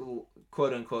last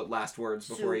quote unquote last words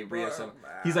before he reads them.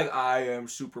 He's like, I am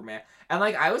Superman. And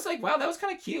like, I was like, wow, that was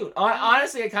kind of cute.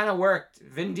 Honestly, it kind of worked.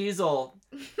 Vin Diesel,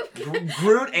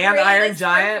 Groot and Iron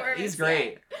Giant, he's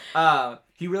great.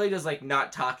 He really does like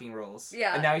not talking roles.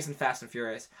 Yeah. And now he's in Fast and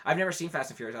Furious. I've never seen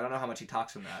Fast and Furious. I don't know how much he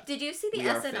talks in that. Did you see the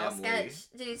SNL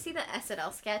sketch? Did you see the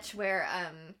SNL sketch where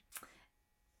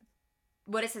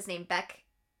what is his name?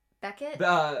 Beckett?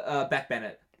 Beck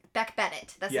Bennett. Beck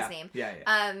Bennett. That's his name.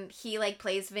 Yeah. He like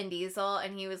plays Vin Diesel,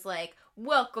 and he was like,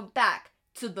 "Welcome back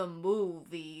to the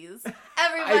movies.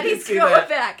 Everybody's going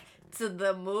back to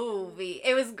the movie."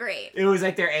 It was great. It was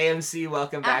like their AMC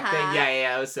welcome back thing.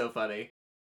 Yeah. It was so funny.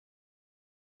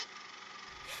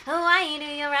 Why do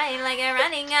you write like you're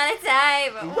running out of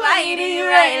time? Why do you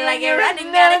write like you're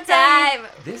running out of time?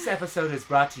 This episode is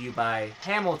brought to you by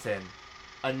Hamilton,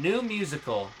 a new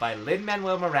musical by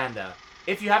Lin-Manuel Miranda.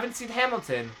 If you haven't seen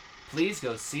Hamilton, please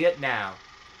go see it now,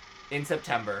 in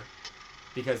September,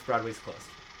 because Broadway's closed.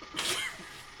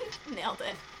 Nailed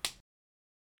it.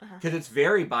 Because it's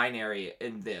very binary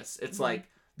in this. It's like,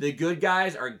 the good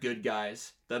guys are good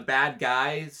guys. The bad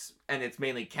guys, and it's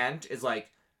mainly Kent, is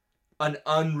like an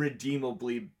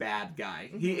unredeemably bad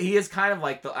guy. He is kind of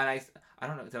like and I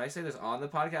don't know, did I say this on the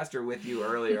podcast or with you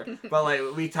earlier? But like,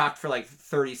 we talked for like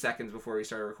 30 seconds before we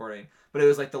started recording. But it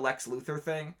was like the Lex Luthor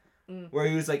thing, where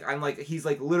he was like, he's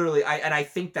like literally, I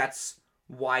think that's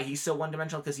why he's so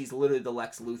one-dimensional, because he's literally the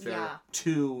Lex Luthor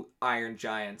to Iron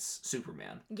Giant's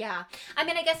Superman. Yeah. I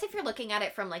mean, I guess if you're looking at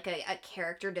it from, like, a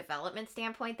character development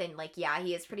standpoint, then, like, yeah,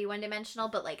 he is pretty one-dimensional,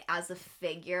 but, like, as a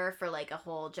figure for, like, a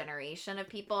whole generation of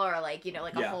people, or, like, you know,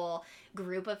 like, a whole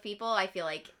group of people, I feel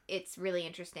like it's really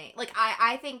interesting. Like,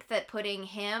 I think that putting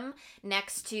him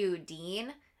next to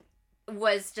Dean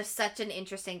was just such an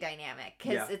interesting dynamic,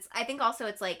 because I think also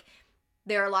it's, like,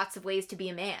 there are lots of ways to be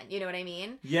a man, you know what I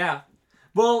mean? Yeah.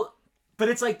 Well, but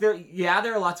it's like, there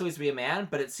are lots of ways to be a man,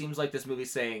 but it seems like this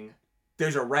movie's saying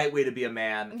there's a right way to be a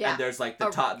man, and there's like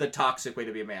the toxic way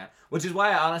to be a man. Which is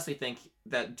why I honestly think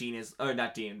that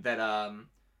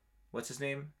what's his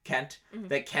name? Kent? Mm-hmm.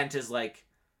 That Kent is like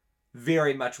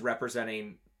very much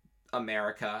representing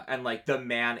America, and like the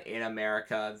man in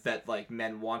America that like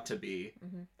men want to be.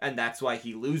 Mm-hmm. And that's why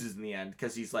he loses in the end,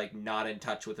 because he's like not in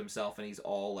touch with himself, and he's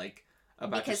all like,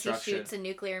 because he shoots a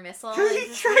nuclear missile. Because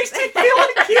he tries to kill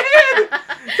a kid!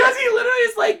 Because he literally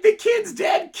is like, the kid's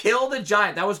dead, kill the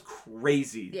giant. That was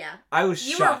crazy. Yeah. I was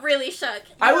shocked. You were really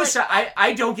shocked. I was shocked.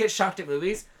 I don't get shocked at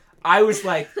movies. I was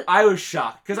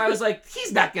shocked. Because I was like,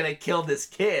 he's not going to kill this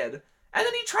kid. And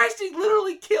then he tries to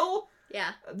literally kill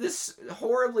this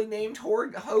horribly named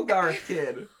Hogarth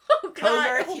kid. Oh,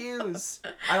 God. Hogarth Hughes.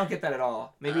 I don't get that at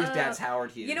all. Maybe his dad's Howard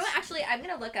Hughes. You know what? Actually, I'm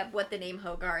going to look up what the name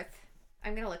Hogarth...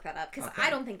 I'm gonna look that up, because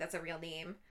I don't think that's a real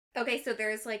name. Okay, so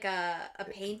there's like a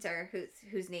painter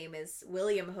whose name is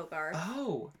William Hogarth.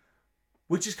 Oh,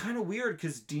 which is kind of weird,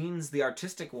 because Dean's the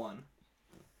artistic one.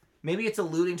 Maybe it's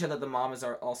alluding to that the mom is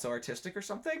also artistic or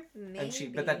something.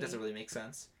 Maybe. But that doesn't really make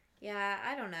sense. Yeah,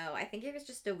 I don't know. I think it was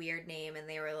just a weird name, and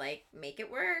they were like, make it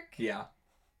work. Yeah.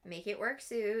 Make it work,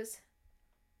 Suze.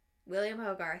 William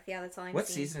Hogarth. Yeah, that's all I'm seeing. What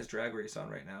season is Drag Race on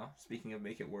right now? Speaking of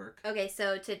Make It Work. Okay,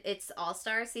 so it's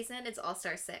All-Star season. It's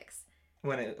All-Star 6.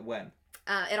 When? It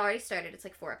already started. It's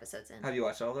like 4 episodes in. Have you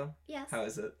watched all of them? Yes. How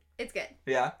is it? It's good.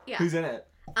 Yeah? Yeah. Who's in it?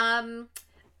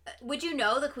 Would you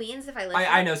know the queens if I listed?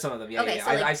 I know some of them. Yeah, okay, yeah.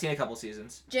 So I've seen a couple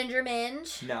seasons. Ginger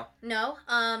Minge. No. No.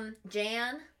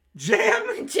 Jan.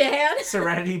 Jan? Jan.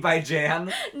 Serenity by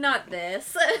Jan. Not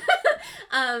this.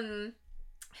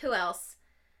 Who else?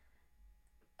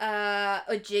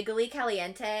 Jiggly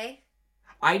Caliente.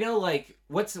 I know, like,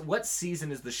 what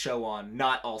season is the show on?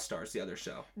 Not All Stars, the other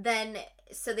show. Then,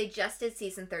 so they just did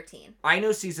season 13. I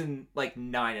know season, like,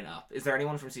 9 and up. Is there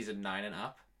anyone from season 9 and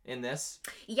up in this?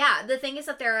 Yeah, the thing is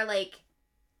that there are, like,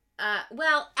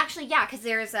 well, actually, yeah, because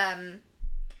there's,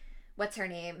 what's her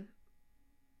name?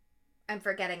 I'm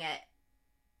forgetting it.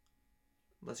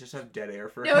 Let's just have dead air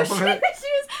for a moment. She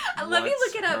was, let me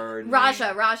look it up.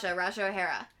 Raja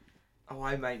O'Hara. Oh,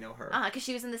 I might know her. Because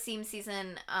she was in the same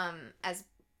season as,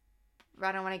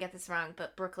 I don't want to get this wrong,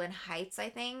 but Brooklyn Heights, I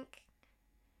think.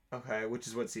 Okay, which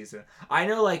is what season? I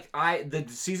know, like, the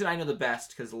season I know the best,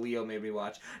 because Leo made me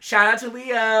watch. Shout out to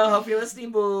Leo! Hope you're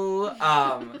listening, boo!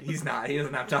 He's not. He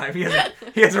doesn't have time. He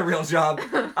has a real job.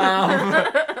 But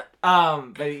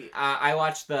I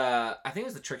watched I think it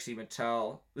was the Trixie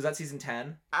Mattel. Was that season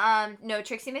 10? No,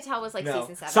 Trixie Mattel was like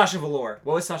season 7. Sasha Velour.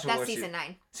 What was Sasha Velour? That's season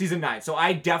 9. Season 9. So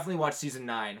I definitely watched season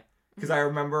 9, because I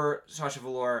remember Sasha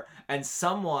Velour, and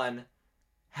someone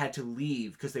had to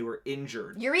leave because they were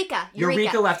injured. Eureka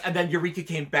left, and then Eureka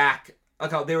came back.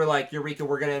 Okay, they were like, Eureka,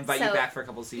 we're going to invite you back for a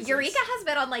couple seasons. Eureka has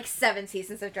been on like 7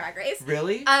 seasons of Drag Race.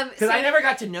 Really? Because I never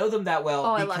got to know them that well.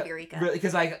 Oh, I love Eureka. Really,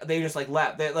 because they just like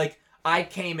left. They like, I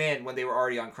came in when they were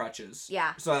already on crutches.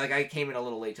 Yeah. So like I came in a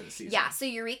little late to the season. Yeah, so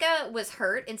Eureka was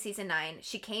hurt in season 9.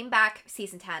 She came back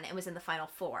season 10 and was in the final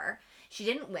 4. She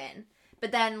didn't win.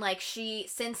 But then, like, she,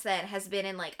 since then, has been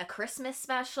in, like, a Christmas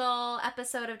special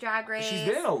episode of Drag Race. She's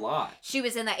been in a lot. She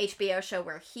was in that HBO show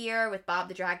We're Here with Bob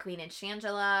the Drag Queen and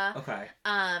Shangela. Okay.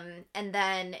 And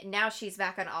then now she's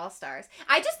back on All Stars.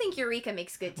 I just think Eureka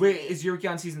makes good TV. Wait, is Eureka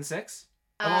on season 6?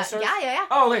 Yeah.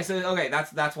 Oh, okay, so,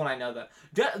 that's when I know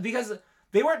that. Because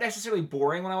they weren't necessarily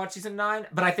boring when I watched season 9,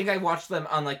 but I think I watched them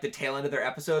on, like, the tail end of their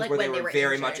episodes, like, where they were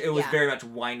very injured. Much, it was very much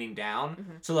winding down.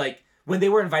 Mm-hmm. So, like, when they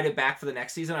were invited back for the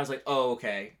next season, I was like, oh,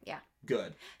 okay. Yeah.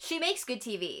 Good. She makes good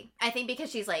TV. I think because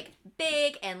she's, like,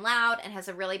 big and loud and has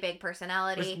a really big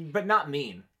personality. But not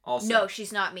mean, also. No,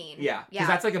 she's not mean. Yeah. Because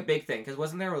that's, like, a big thing. Because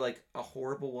wasn't there, like, a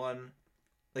horrible one,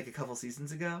 like, a couple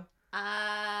seasons ago?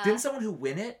 Didn't someone who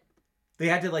win it, they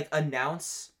had to, like,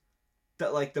 announce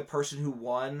that, like, the person who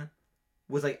won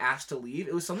was, like, asked to leave?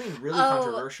 It was something really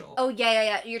controversial. Oh,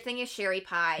 yeah. Your thing is Sherry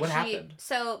Pie. What happened?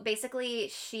 So,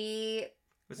 basically,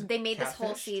 they made this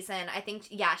whole season. I think,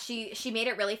 she made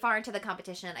it really far into the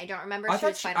competition. I don't remember if she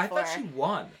was Final Four. I thought she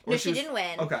won. No, she didn't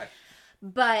win. Okay.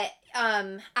 But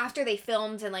after they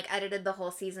filmed and, like, edited the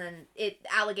whole season,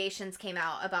 allegations came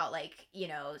out about, like, you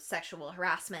know, sexual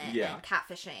harassment and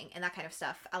catfishing and that kind of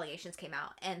stuff. Allegations came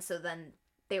out. And so then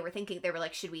they were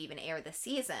like, should we even air the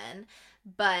season?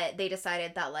 But they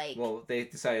decided that, like... Well, they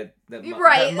decided that,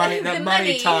 that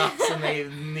money talks and they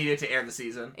needed to air the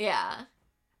season. Yeah.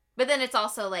 But then it's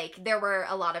also, like, there were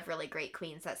a lot of really great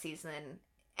queens that season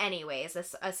anyways,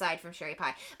 aside from Sherry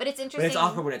Pie. But it's interesting... But it's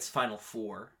awkward when it's Final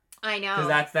Four. I know.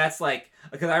 Because that's like...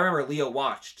 Because I remember Leo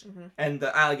watched, and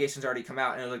the allegations already come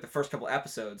out, and it was, like, the first couple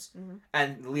episodes. Mm-hmm.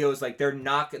 And Leo was like, they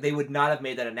would not have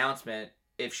made that announcement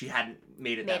if she hadn't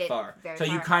made it that far. So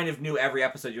you kind of knew every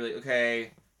episode, you're like,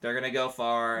 okay... They're gonna go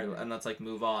far, and let's, like,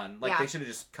 move on. Like, they should have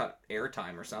just cut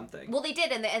airtime or something. Well, they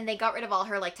did, and they got rid of all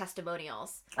her, like,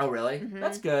 testimonials. Oh, really? Mm-hmm.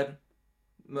 That's good.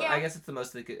 Yeah. I guess it's the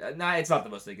most they could... Nah, it's not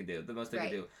the most they could do. The most they could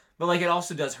do. But, like, it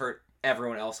also does hurt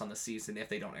everyone else on the season if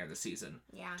they don't air the season.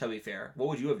 Yeah. To be fair. What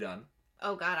would you have done?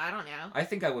 Oh, God, I don't know. I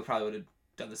think I probably would have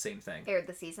done the same thing. Aired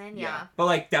the season? Yeah. But,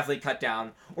 like, definitely cut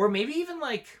down. Or maybe even,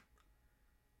 like...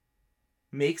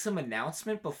 make some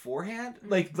announcement beforehand,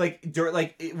 like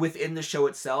within the show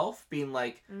itself, being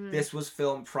like, this was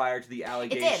filmed prior to the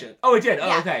allegation. It did. Oh, it did.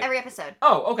 Oh, okay. Every episode.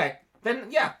 Oh, okay.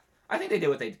 Then I think they did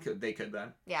what they could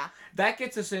then. Yeah. That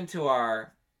gets us into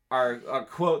our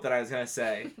quote that I was gonna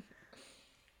say.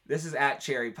 This is at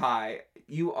Cherry Pie.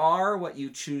 You are what you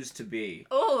choose to be.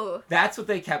 Oh. That's what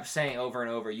they kept saying over and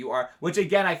over. You are, which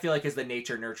again I feel like is the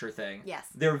nature nurture thing. Yes.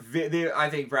 I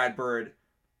think Brad Bird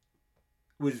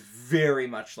was very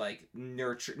much like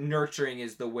nurturing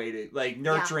is the way to, like,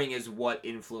 nurturing is what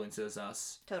influences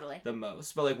us totally the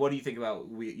most. But, like, what do you think about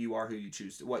you are who you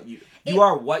choose to, you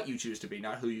are what you choose to be,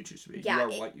 not who you choose to be. You are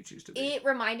what you choose to be. It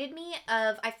reminded me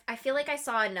of, I feel like I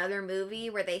saw another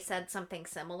movie where they said something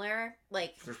similar.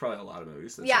 Like, there's probably a lot of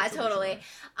movies that yeah, totally.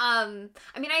 I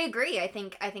mean, I agree. I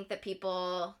think that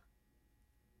people,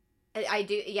 I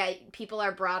do, yeah, people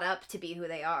are brought up to be who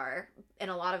they are,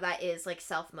 and a lot of that is, like,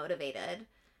 self-motivated.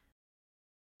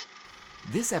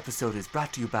 This episode is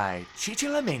brought to you by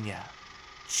Chicha-La-Mania.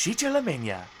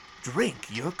 Chicha-La-Mania,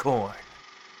 drink your corn.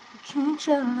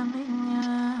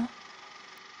 Chicha-La-Mania.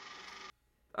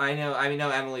 I know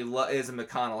Emily is a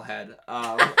McConnell head.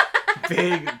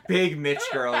 Big Mitch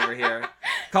girl over here.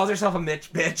 Calls herself a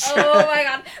Mitch bitch. Oh my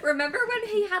God. Remember when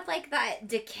he had, like, that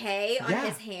decay on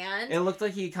his hand? It looked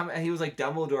like he was like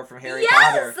Dumbledore from Harry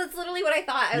Potter. Yes! That's literally what I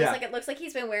thought. I was like, it looks like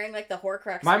he's been wearing, like, the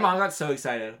Horcrux. My mom got so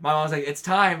excited. My mom was like, it's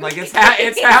time. Like, it's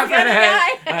happening.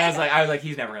 And I was like,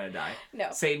 he's never gonna die. No.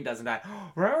 Satan doesn't die.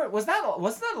 Remember, wasn't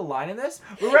that a line in this?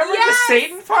 Remember the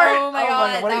Satan part? Oh my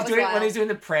God. When he's doing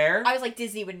the prayer? I was like,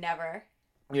 Disney would never.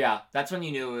 Yeah, that's when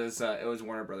you knew it was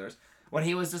Warner Brothers. When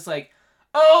he was just like,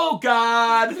 oh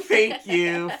God, thank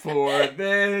you for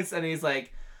this, and he's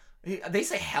like, they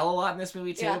say hell a lot in this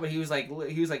movie too, but he was like,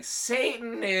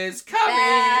 Satan is coming,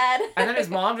 Bad. And then his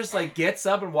mom just, like, gets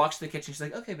up and walks to the kitchen. She's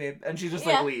like, okay, babe, and she just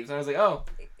like leaves. And I was like, oh,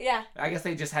 yeah. I guess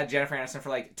they just had Jennifer Aniston for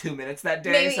like 2 minutes that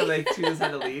day, so she just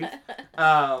had to leave.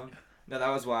 No, that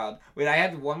was wild. Wait, I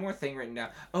had one more thing written down.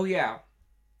 Oh yeah,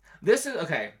 this is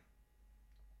okay.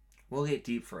 We'll get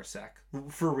deep for a sec,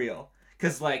 for real,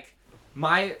 because, like,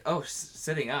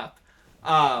 sitting up.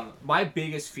 My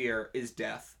biggest fear is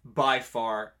death. By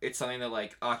far. It's something that,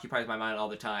 like, occupies my mind all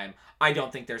the time. I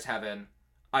don't think there's heaven.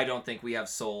 I don't think we have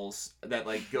souls that,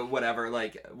 like, go whatever.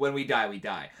 Like, when we die, we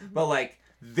die. Mm-hmm. But, like,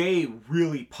 they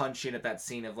really punch in at that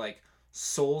scene of, like,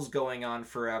 souls going on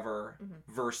forever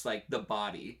versus, like, the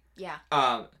body. Yeah.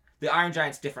 The Iron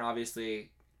Giant's different,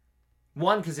 obviously.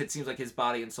 One, because it seems like his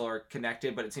body and soul are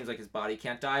connected, but it seems like his body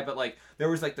can't die. But, like, there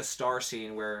was, like, the star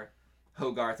scene where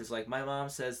Hogarth is like, my mom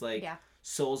says like Yeah.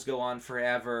 souls go on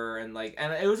forever, and like,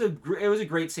 and it was a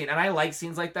great scene, and I like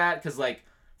scenes like that because like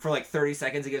for like 30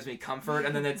 seconds it gives me comfort,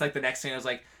 and then it's like the next scene I was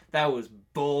like, that was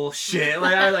bullshit.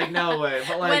 Like I was like, no way.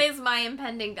 But like, when is my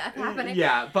impending death happening?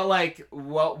 Yeah, but like,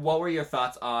 what were your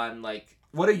thoughts on like,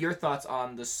 what are your thoughts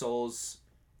on the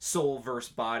soul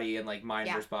versus body and like mind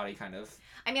versus body kind of?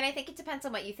 I mean, I think it depends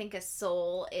on what you think a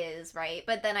soul is, right?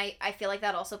 But then I feel like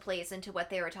that also plays into what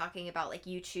they were talking about, like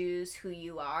you choose who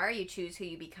you are, you choose who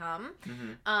you become.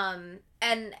 Mm-hmm.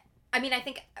 And I mean, I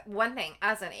think one thing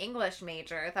as an English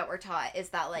major that we're taught is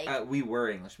that like we were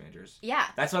English majors. Yeah.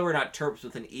 That's why we're not Terps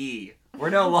with an E.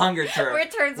 We're no longer Terps. We're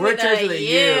Terps with a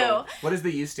U. What does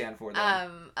the U stand for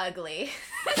then? Ugly.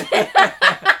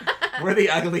 We're the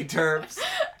ugly Terps. It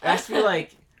has to be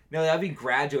like, no, that'd be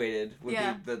graduated would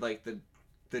be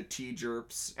the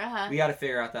T-jerps. We got to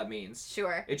figure out what that means.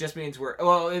 Sure. It just means we're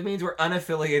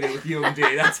unaffiliated with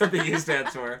UMD. That's what the U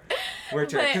stands for. We're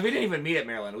Terps. Because we didn't even meet at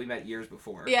Maryland. We met years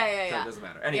before. Yeah. So it doesn't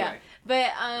matter. Anyway. Yeah.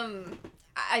 But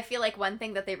I feel like one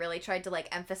thing that they really tried to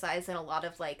like emphasize in a lot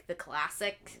of like the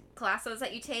classic classes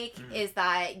that you take is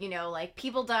that, you know, like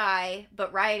people die,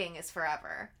 but writing is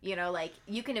forever. You know, like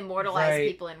you can immortalize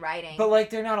people in writing. But like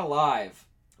they're not alive.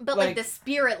 But like the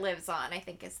spirit lives on, I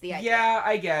think is the idea. Yeah,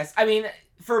 I guess. I mean,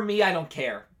 for me, I don't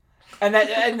care. And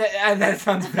that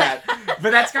sounds bad. But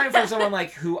that's coming from someone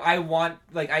like who I want,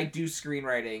 like I do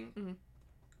screenwriting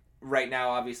right now,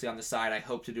 obviously on the side. I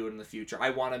hope to do it in the future.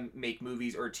 I want to make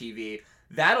movies or TV.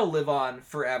 That'll live on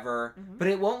forever, but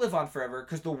it won't live on forever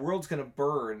because the world's going to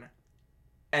burn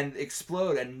and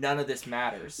explode and none of this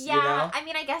matters. Yeah, you know? I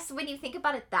mean, I guess when you think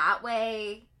about it that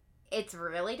way, it's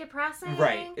really depressing.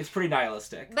 Right. It's pretty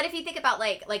nihilistic. But if you think about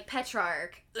like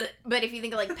Petrarch, but if you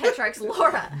think of like Petrarch's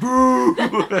Laura. Boo!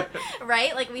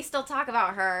 Right? Like we still talk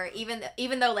about her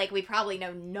even though like we probably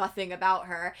know nothing about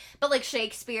her. But like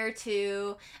Shakespeare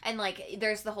too, and like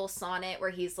there's the whole sonnet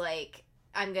where he's like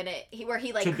where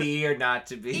he like to be or not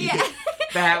to be. Yeah.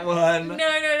 That one.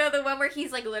 No, the one where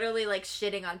he's like literally like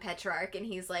shitting on Petrarch and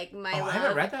he's like my love. I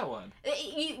haven't read that one.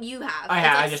 You have. I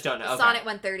have. Like I just don't know. Okay. Sonnet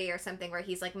 130 or something where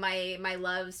he's like my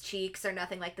love's cheeks are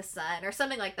nothing like the sun or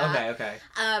something like that. Okay.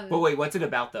 But wait, what's it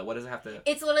about though? What does it have to?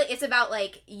 It's about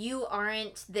like you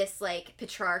aren't this like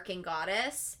Petrarch and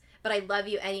goddess, but I love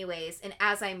you anyways, and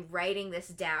as I'm writing this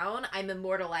down, I'm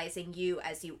immortalizing you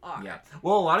as you are. Yeah.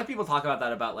 Well, a lot of people talk about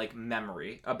that about like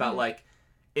memory, about like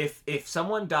if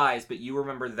someone dies but you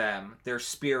remember them, their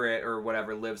spirit or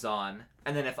whatever lives on,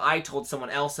 and then if I told someone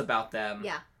else about them,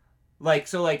 like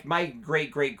so like my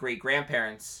great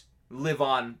grandparents live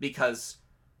on because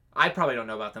I probably don't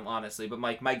know about them honestly, but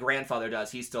my grandfather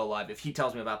does. He's still alive. If he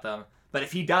tells me about them. But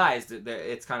if he dies,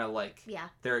 it's kind of like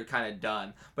they're kind of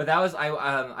done. But that was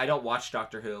I don't watch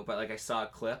Doctor Who, but like I saw a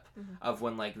clip of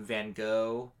when like Van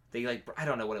Gogh, they like I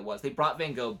don't know what it was. They brought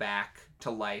Van Gogh back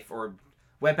to life or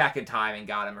went back in time and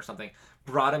got him or something.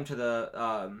 Brought him to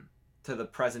the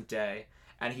present day,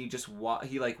 and he just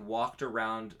walked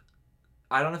around.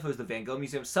 I don't know if it was the Van Gogh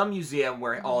Museum, some museum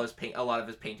where a lot of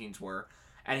his paintings were.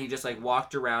 And he just, like,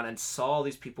 walked around and saw all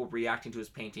these people reacting to his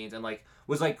paintings and, like,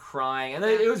 was, like, crying. And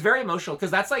it was very emotional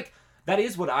because that's, like, that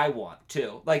is what I want,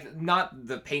 too. Like, not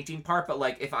the painting part, but,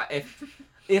 like, if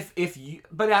you...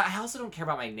 But I also don't care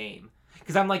about my name.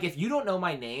 Because I'm like, if you don't know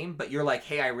my name, but you're like,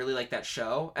 hey, I really like that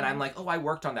show. And I'm like, oh, I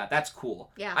worked on that. That's cool.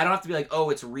 Yeah. I don't have to be like,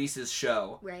 oh, it's Reese's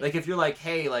show. Right. Like, if you're like,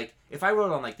 hey, like, if I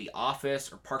wrote on, like, The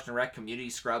Office or Parks and Rec, Community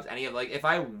Scrubs, any of, like, if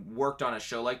I worked on a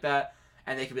show like that...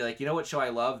 And they could be like, you know what show I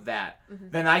love? That.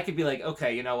 Then I could be like,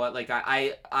 okay, you know what? Like,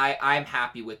 I'm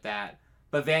happy with that.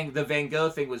 But the Van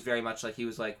Gogh thing was very much like, he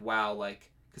was like, wow,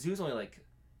 like, because he was only like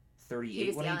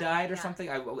 38 when he died or something.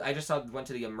 I just went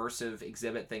to the immersive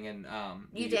exhibit thing in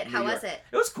You did? How was it?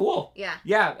 It was cool. Yeah.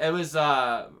 Yeah, it was,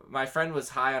 my friend was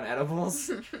high on edibles.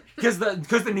 Because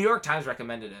the New York Times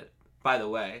recommended it, by the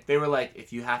way. They were like,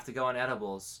 if you have to go on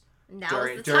edibles...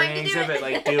 during an exhibit,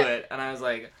 like, do it. And I was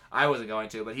like, I wasn't going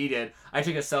to, but he did. I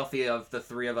took a selfie of the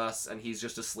three of us, and he's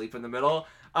just asleep in the middle.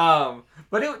 But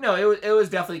it was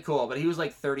definitely cool. But he was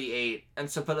like 38, and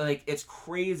so, but like, it's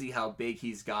crazy how big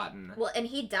he's gotten. Well, and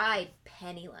he died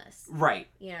penniless. Right.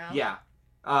 You know. Yeah.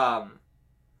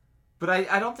 But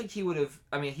I don't think he would have.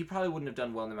 I mean, he probably wouldn't have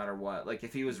done well no matter what. Like,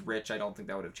 if he was rich, I don't think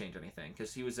that would have changed anything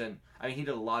because he was in. I mean, he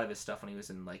did a lot of his stuff when he was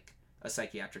in like. A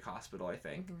psychiatric hospital, I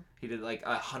think. He did like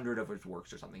 100 of his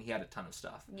works or something. He had a ton of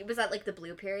stuff. Was that like the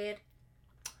blue period?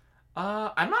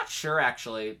 I'm not sure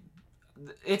actually.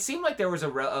 It seemed like there was a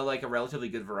relatively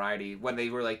good variety when they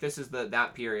were like, this is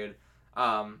that period.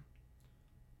 I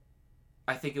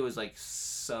I think it was like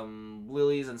some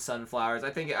lilies and sunflowers. I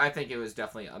think it was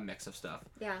definitely a mix of stuff.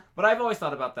 Yeah. But I've always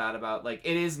thought about that, about like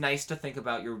it is nice to think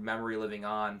about your memory living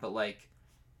on, but like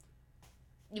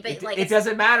it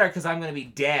doesn't matter because I'm gonna be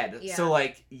dead. Yeah. So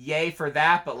like, yay for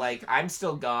that, but like I'm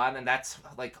still gone, and that's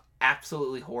like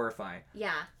absolutely horrifying.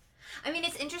 Yeah. I mean,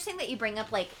 it's interesting that you bring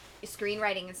up like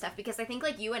screenwriting and stuff, because I think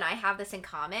like you and I have this in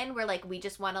common, where like we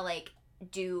just want to like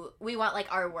we want like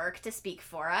our work to speak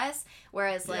for us,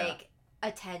 whereas like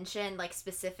attention, like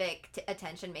specific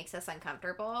attention, makes us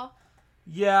uncomfortable.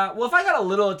 Yeah, well, if I got a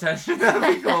little attention, that'd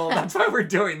be cool. That's why we're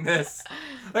doing this.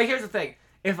 Like, here's the thing.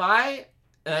 And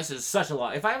this is such a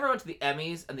lot. If I ever went to the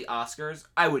Emmys and the Oscars,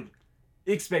 I would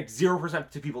expect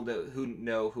 0% to people who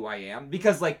know who I am.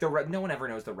 Because, like, no one ever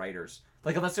knows the writers.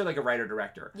 Like, unless they're, like, a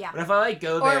writer-director. Yeah. But if I, like,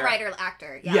 go there... Or a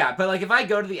writer-actor, yeah. Yeah, but, like, if I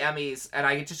go to the Emmys and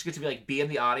I just get to, be in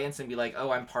the audience and be like,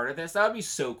 oh, I'm part of this, that would be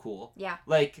so cool. Yeah.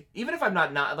 Like, even if I'm not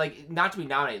to be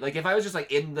nominated. Like, if I was just,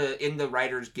 like, in the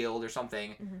Writers Guild or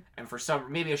something, and for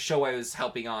maybe a show I was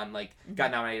helping on, like,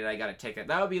 got nominated, I got a ticket,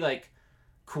 that would be, like,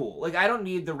 cool. Like, I don't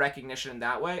need the recognition in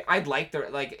that way. I'd like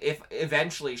if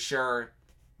eventually, sure,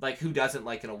 like, who doesn't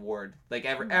like an award? Like,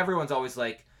 everyone's always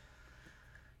like,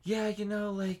 yeah, you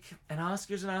know, like, an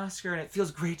Oscar's an Oscar, and it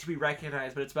feels great to be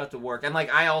recognized, but it's about the work. And,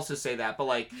 like, I also say that, but,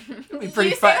 like, it'd be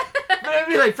pretty but it'd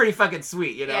be, like, pretty fucking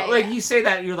sweet, you know? Yeah, like, you say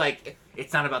that, you're like,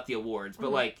 it's not about the awards,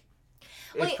 but, like,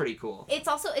 it's pretty cool. It's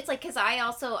like, because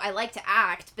I like to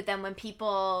act, but then when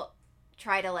people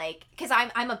try to, like, because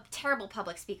I'm a terrible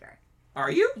public speaker.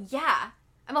 Are you? Yeah.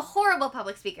 I'm a horrible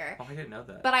public speaker. Oh, I didn't know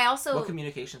that. But I also... What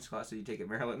communications class did you take at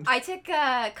Maryland? I took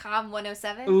Com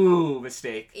 107. Ooh,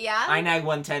 mistake. Yeah? INAG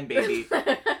 110, baby.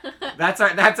 That's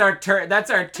our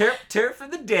turf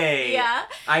of the day. Yeah.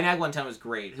 INAG 110 was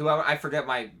great. I forget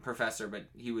my professor, but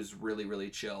he was really, really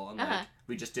chill. And like,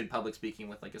 we just did public speaking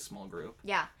with like a small group.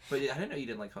 Yeah. But I didn't know you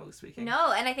didn't like public speaking.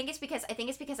 No, and I think it's because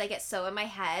I get so in my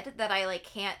head that I like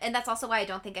can't, and that's also why I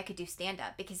don't think I could do stand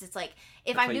up, because it's like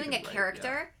if I'm doing a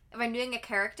character. If I'm doing a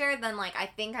character, then, like, I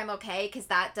think I'm okay, because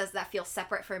that feels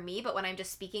separate for me, but when I'm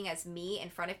just speaking as me in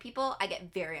front of people, I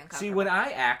get very uncomfortable. See, when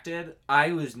I acted,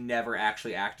 I was never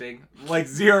actually acting. Like,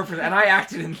 0%. And I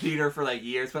acted in theater for, like,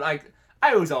 years, but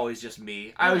I was always just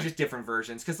me. I was just different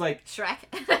versions, because, like... Shrek?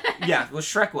 Yeah, well,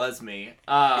 Shrek was me.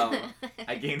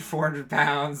 I gained 400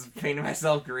 pounds, painted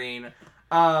myself green.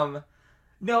 No,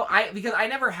 because I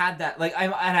never had that, like,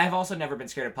 I've also never been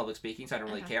scared of public speaking, so I don't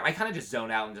really care. I kind of just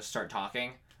zone out and just start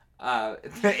talking.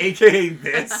 AKA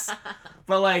this.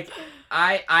 But like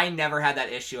I never had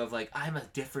that issue of like I'm a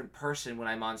different person when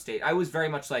I'm on stage. I was very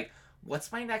much like,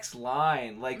 what's my next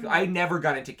line? Like I never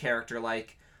got into character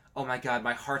like, oh my god,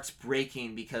 my heart's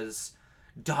breaking because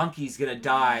Donkey's gonna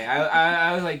die.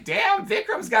 I was like, damn,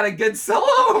 Vikram's got a good solo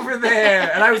over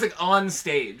there. And I was like on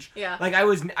stage. Yeah. Like I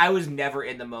was never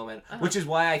in the moment, which is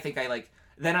why I think I like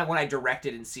when I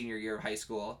directed in senior year of high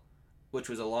school, which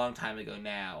was a long time ago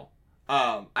now.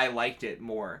 I liked it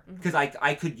more because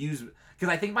I could use, because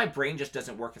I think my brain just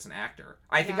doesn't work as an actor.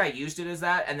 I think I used it as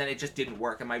that, and then it just didn't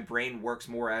work. And my brain works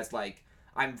more as like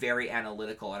I'm very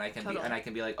analytical, and I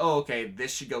can be like, oh, okay,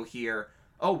 this should go here.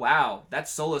 Oh wow, that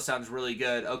solo sounds really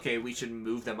good. Okay, we should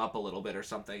move them up a little bit or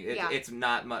something. It's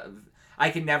not much. I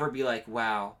can never be like,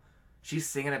 wow, she's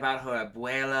singing about her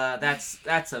abuela.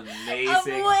 That's amazing.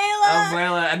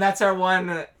 Abuela, and that's our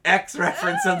one X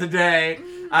reference of the day.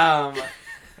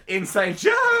 Inside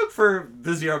joke for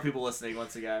the 0 people listening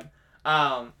once again.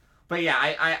 But yeah,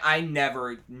 I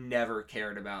never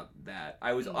cared about that.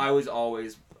 I was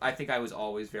always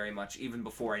very much, even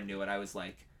before I knew it, I was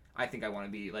like, I think I want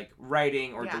to be like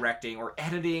writing or directing or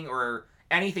editing or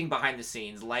anything behind the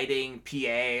scenes, lighting,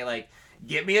 PA, like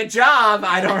get me a job.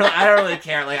 I don't really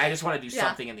care. Like I just want to do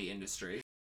something in the industry.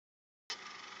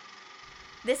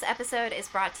 This episode is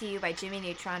brought to you by Jimmy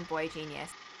Neutron Boy Genius.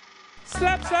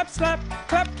 Slap, slap, slap,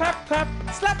 clap, clap, clap,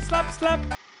 slap, slap,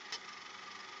 slap.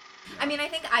 I mean, I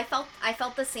think I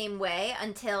felt the same way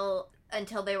until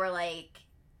they were like,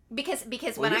 because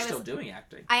when I was still doing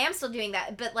acting. I am still doing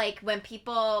that, but like when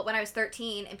I was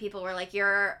 13 and people were like,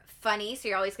 you're funny, so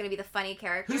you're always going to be the funny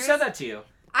character. Who said that to you?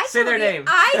 Say their name.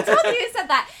 I told you who said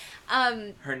that.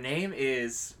 Her name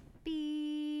is...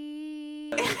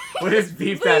 Beep. We'll just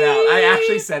beep that out. I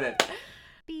actually said it.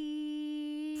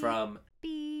 Beep. From...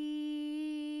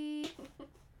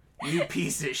 You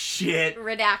piece of shit.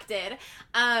 Redacted.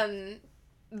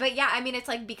 But yeah, I mean, it's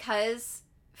like, because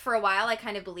for a while I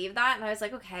kind of believed that, and I was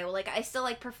like, okay, well, like, I still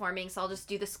like performing, so I'll just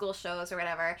do the school shows or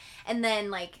whatever. And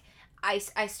then, like, I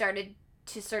started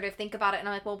to sort of think about it, and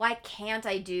I'm like, well, why can't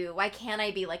I be,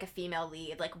 like, a female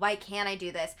lead? Like, why can't I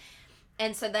do this?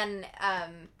 And so then,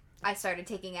 I started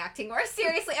taking acting more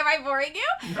seriously. Am I boring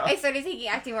you? No. I started taking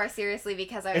acting more seriously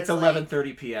because I was. It's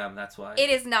 11:30 p.m. That's why. It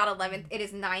is not 11. It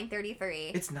is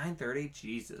 9:33. It's 9:30.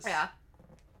 Jesus. Yeah.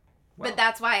 Wow. But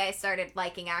that's why I started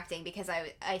liking acting, because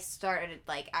I started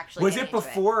like actually. Was it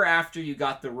before or after you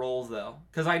got the roles though?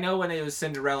 Because I know when it was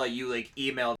Cinderella, you like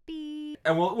emailed, beep.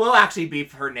 And we'll actually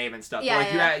beep her name and stuff. Yeah,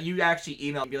 but, like you actually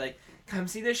emailed and be like, come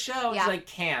see this show. Yeah. It's like,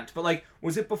 can't. But like,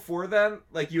 was it before then?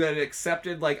 Like you had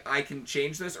accepted like I can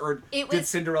change this, or did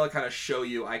Cinderella kind of show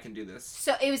you I can do this?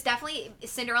 So it was definitely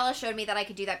Cinderella showed me that I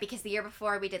could do that, because the year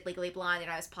before we did Legally Blonde and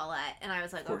I was Paulette, and I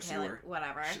was like, okay, like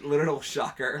whatever. Literal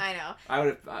shocker. I know. I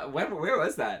would have. Where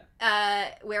was that?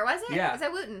 Where was it? Yeah. It was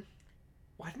at Wooten.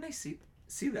 Why didn't I see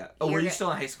that? Oh, were you still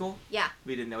in high school? Yeah.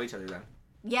 We didn't know each other then.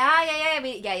 Yeah.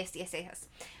 Yes.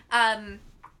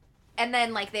 And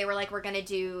then, like, they were like, we're going to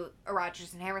do a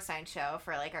Rodgers and Hammerstein show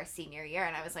for, like, our senior year.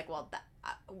 And I was like, well,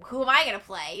 who am I going to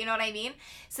play? You know what I mean?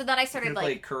 So then I started, like...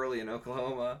 played Curly in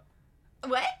Oklahoma.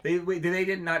 What? They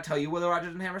did not tell you whether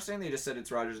Rodgers and Hammerstein? They just said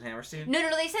it's Rodgers and Hammerstein?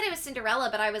 No, they said it was Cinderella,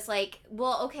 but I was like,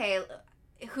 well, okay,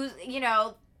 who's, you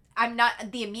know... I'm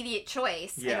not the immediate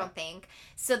choice, I don't think.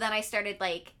 So then I started,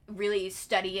 like, really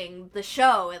studying the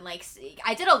show, and, like,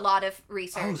 I did a lot of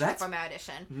research for my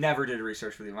audition. Never did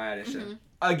research for my audition.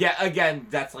 Mm-hmm. Again,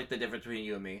 that's, like, the difference between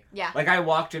you and me. Yeah. Like, I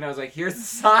walked in, I was like, here's the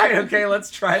sign, okay,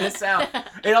 let's try this out.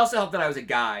 It also helped that I was a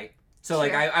guy. So,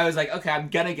 like, I was like, okay, I'm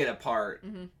gonna get a part.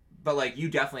 Mm-hmm. But, like, you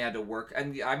definitely had to work.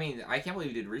 And, I mean, I can't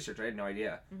believe you did research. I had no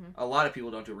idea. Mm-hmm. A lot of people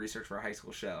don't do research for a high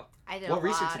school show. I did a lot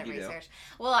of research.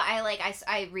 Well,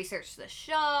 I researched the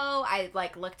show. I,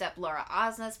 like, looked up Laura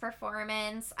Osna's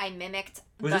performance. I mimicked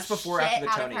Was this before or after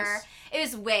the Tonys? Her. It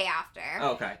was way after.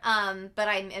 Oh, okay. But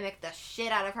I mimicked the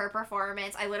shit out of her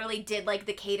performance. I literally did, like,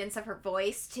 the cadence of her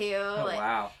voice, too. Oh, like,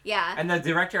 wow. Yeah. And the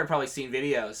director had probably seen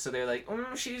videos, so they're like,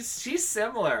 she's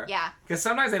similar. Yeah. Because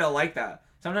sometimes they don't like that.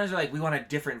 Sometimes they're like, we want a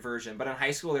different version. But in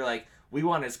high school, they're like, we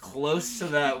want as close to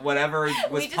the whatever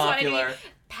was popular. Wanted to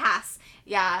pass.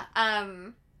 Yeah.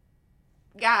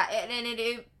 Yeah. And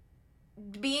it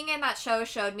being in that show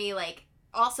showed me, like,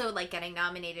 also, like, getting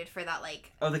nominated for that,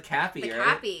 like... Oh, the Cappy, right?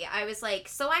 Cappy. I was like,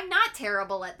 so I'm not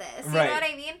terrible at this. You know what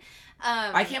I mean?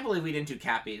 I can't believe we didn't do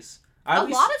Cappies. A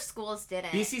lot of schools didn't.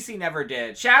 BCC never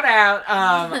did. Shout out!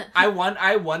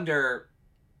 I wonder...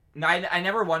 I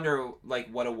never wonder, like,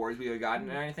 what awards we would have gotten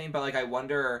or anything, but, like, I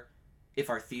wonder if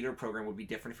our theater program would be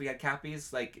different if we had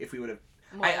Cappies. Like, if we would have...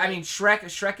 I mean, Shrek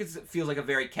feels like a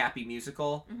very Cappy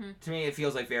musical. Mm-hmm. To me, it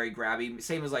feels, like, very grabby.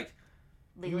 Same as, like,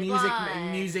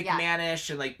 music manish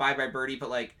and, like, Bye Bye Birdie. But,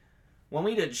 like, when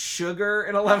we did Sugar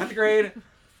in 11th grade,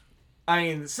 I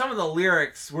mean, some of the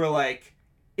lyrics were, like...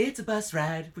 It's a bus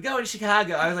ride. We're going to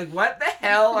Chicago. I was like, what the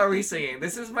hell are we singing?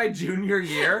 This is my junior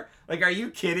year. Like, are you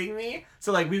kidding me?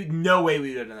 So, like, no way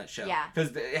we would have done that show. Yeah.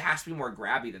 Because it has to be more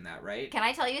grabby than that, right? Can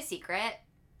I tell you a secret?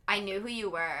 I knew who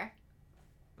you were.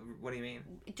 What do you mean?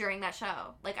 During that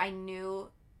show. Like, I knew...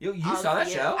 You saw that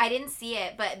show? I didn't see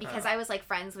it, but because I was, like,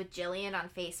 friends with Jillian on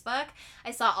Facebook,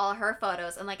 I saw all her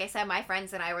photos. And, like I said, my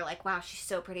friends and I were like, wow, she's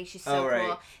so pretty. She's so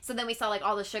cool. So then we saw, like,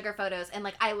 all the Sugar photos. And,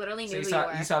 like, I literally knew who you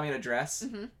were. You saw me in a dress?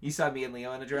 Mm-hmm. You saw me and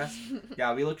Leo in a dress?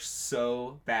 Yeah, we looked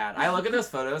so bad. I look at those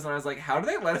photos and I was like, how do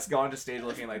they let us go onto stage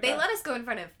looking like that? They let us go in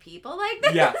front of people like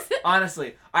this? Yeah,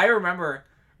 honestly. I remember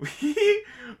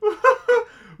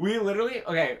we literally...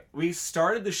 Okay, we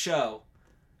started the show...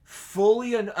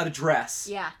 fully in a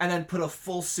dress, and then put a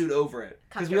full suit over it,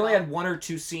 because we only had 1 or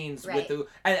 2 scenes with the,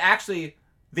 and actually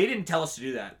they didn't tell us to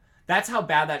do that. That's how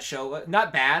bad that show was.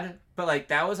 Not bad, but like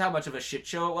that was how much of a shit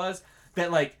show it was,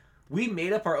 that like we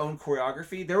made up our own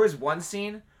choreography. There was one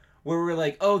scene where we were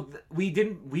like, oh,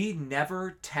 we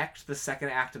never teched the second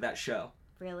act of that show.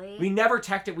 Really? We never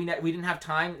teched it. We didn't have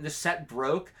time. The set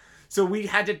broke, so we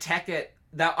had to tech it.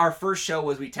 That our first show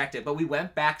was we teched it, but we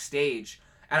went backstage.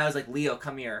 And I was like, Leo,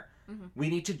 come here. Mm-hmm. We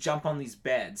need to jump on these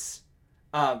beds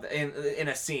in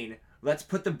a scene. Let's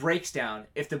put the brakes down.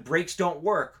 If the brakes don't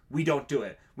work, we don't do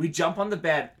it. We jump on the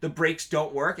bed. The brakes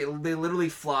don't work. They literally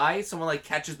fly. Someone, like,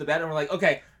 catches the bed. And we're like,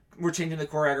 okay, we're changing the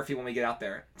choreography when we get out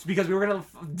there. It's because we were going to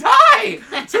die.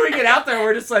 So we get out there. And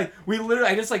we're just like,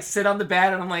 I just, like, sit on the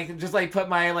bed. And I'm like, just, like, put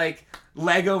my, like,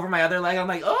 leg over my other leg. I'm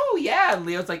like, oh, yeah. And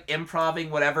Leo's, like, improving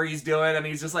whatever he's doing. And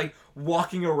he's just, like,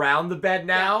 walking around the bed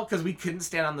now because we couldn't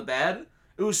stand on the bed.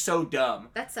 It was so dumb.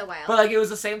 That's so wild. But, like, it was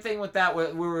the same thing with that. We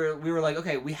were like,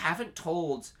 okay, we haven't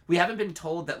been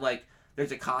told that, like,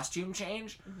 there's a costume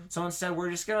change. Mm-hmm. So instead, we're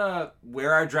just gonna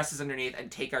wear our dresses underneath and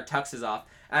take our tuxes off.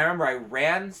 And I remember I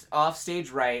ran off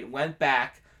stage right, went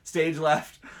back, stage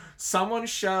left. Someone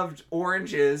shoved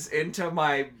oranges into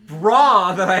my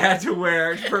bra that I had to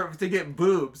wear to get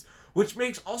boobs. which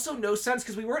makes also no sense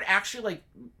because we weren't actually like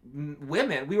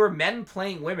women. We were men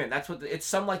playing women. That's what it's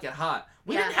Some Like It Hot.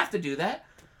 We didn't have to do that.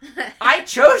 I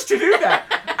chose to do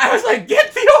that. I was like,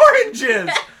 get the oranges.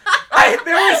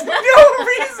 There was no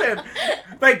reason.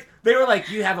 Like they were like,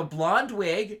 you have a blonde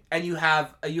wig and you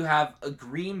have a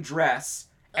green dress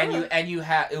and you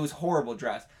have it was horrible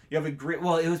dress. You have a great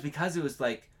it was because it was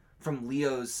like from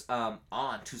Leo's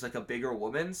aunt, who's like a bigger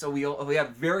woman, so we had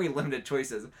very limited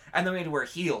choices, and then we had to wear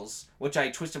heels, which I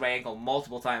twisted my ankle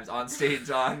multiple times on stage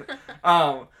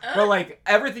but like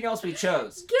everything else we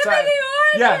chose. Give me the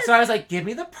oranges! Yeah, so I was like, give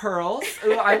me the pearls.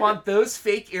 Ooh, I want those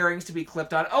fake earrings to be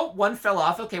clipped on. Oh, one fell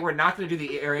off. Okay, we're not going to do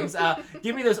the earrings.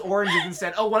 Give me those oranges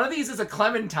instead. Oh, one of these is a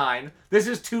Clementine. This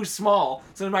is too small,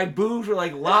 so my boobs were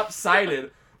like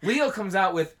lopsided. Leo comes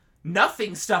out with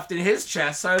nothing stuffed in his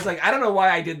chest, so I was like, I don't know why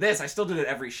I did this. I still did it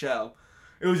every show.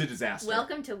 It was a disaster.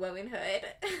 Welcome to womanhood.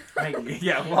 Welcome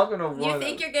to womanhood. You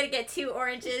think you're gonna get 2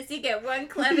 oranges, you get 1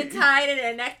 Clementine and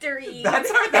a Nectarine. That's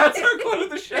our quote of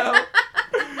the show.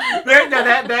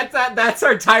 That's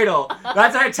our title.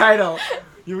 That's our title.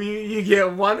 You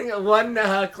get one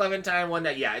Clementine, one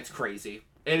that. Yeah, it's crazy.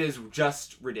 It is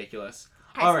just ridiculous.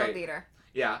 High school theater.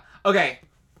 Yeah. Okay.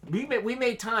 We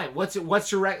made time. What's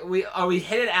your we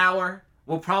hit an hour?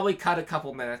 We'll probably cut a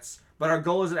couple minutes, but our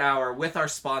goal is an hour with our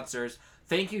sponsors.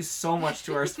 Thank you so much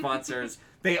to our sponsors.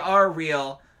 They are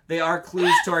real. They are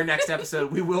clues to our next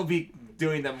episode. We will be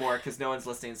doing them more because no one's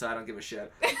listening, so I don't give a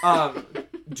shit.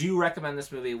 Do you recommend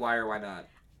this movie? Why or why not?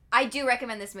 I do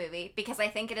recommend this movie because I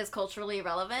think it is culturally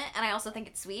relevant, and I also think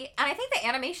it's sweet, and I think the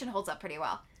animation holds up pretty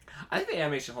well. I think the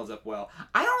animation holds up well.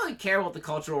 I don't really care about the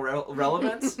cultural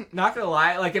relevance. Not gonna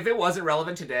lie. Like, if it wasn't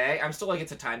relevant today, I'm still like,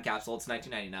 it's a time capsule. It's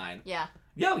 1999. Yeah.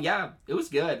 Yeah. It was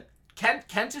good.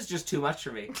 Kent is just too much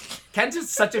for me. Kent is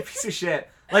such a piece of shit.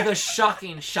 Like a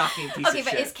shocking piece of shit. Okay,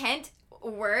 but is Kent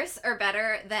worse or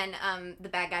better than the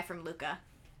bad guy from Luca?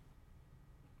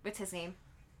 What's his name?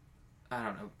 I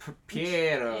don't know.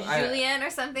 Piero. Julian or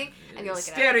something? I'm gonna look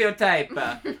it up. Stereotype.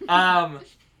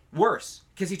 Worse.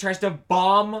 Because he tries to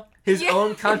bomb his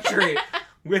own country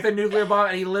with a nuclear bomb,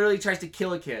 and he literally tries to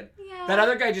kill a kid. Yeah. That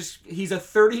other guy he's a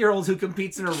 30-year-old who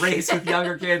competes in a race with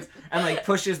younger kids and, like,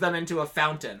 pushes them into a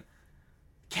fountain.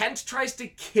 Kent tries to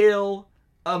kill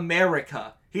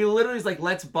America. He literally is like,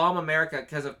 let's bomb America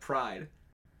because of pride.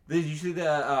 Did you see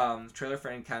the trailer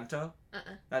for Encanto?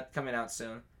 That's coming out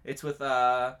soon. It's with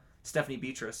Stephanie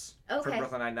Beatrice from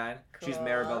Brooklyn Nine-Nine. Cool. She's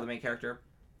Maribel, the main character.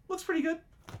 Looks pretty good.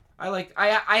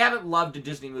 I haven't loved a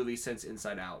Disney movie since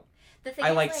Inside Out.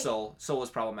 I like Soul. Soul was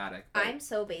problematic. But... I'm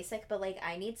so basic, but like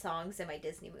I need songs in my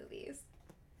Disney movies.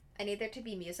 I need there to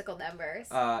be musical numbers.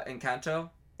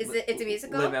 Encanto? It's a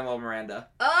musical? Lin-Manuel Miranda.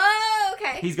 Oh,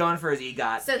 okay. He's going for his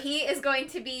EGOT. So he is going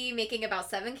to be making about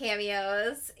 7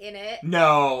 cameos in it.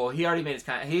 No, he already made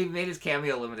his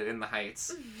cameo limited in the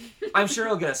Heights. I'm sure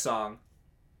he'll get a song.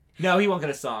 No, he won't get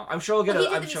a song. I'm sure he'll get he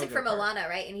did the music for Moana,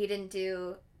 right? And he didn't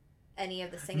do any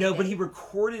of the singing. No, but he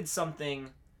recorded something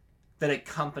that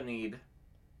accompanied.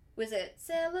 Was it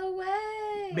Sail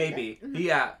Away? Maybe.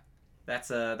 Yeah. That's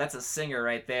a singer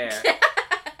right there.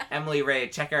 Emily Ray,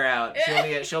 check her out.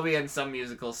 She'll be in some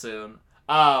musical soon.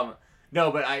 No,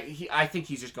 but I think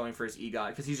he's just going for his EGOT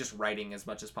because he's just writing as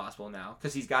much as possible now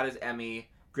because he's got his Emmy,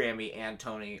 Grammy, and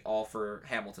Tony all for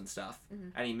Hamilton stuff,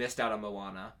 and he missed out on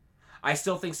Moana. I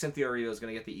still think Cynthia Erivo is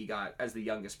going to get the EGOT as the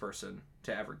youngest person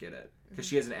to ever get it because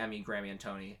she has an Emmy, Grammy, and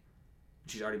Tony.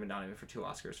 She's already been nominated for 2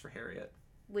 Oscars for Harriet.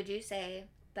 Would you say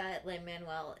that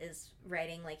Lin-Manuel is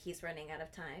writing like he's running out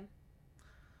of time?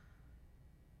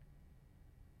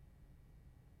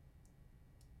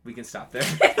 We can stop there.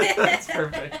 That's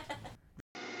perfect.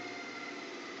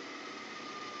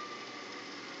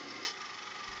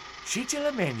 Chicha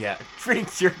La Mania,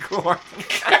 drink your corn.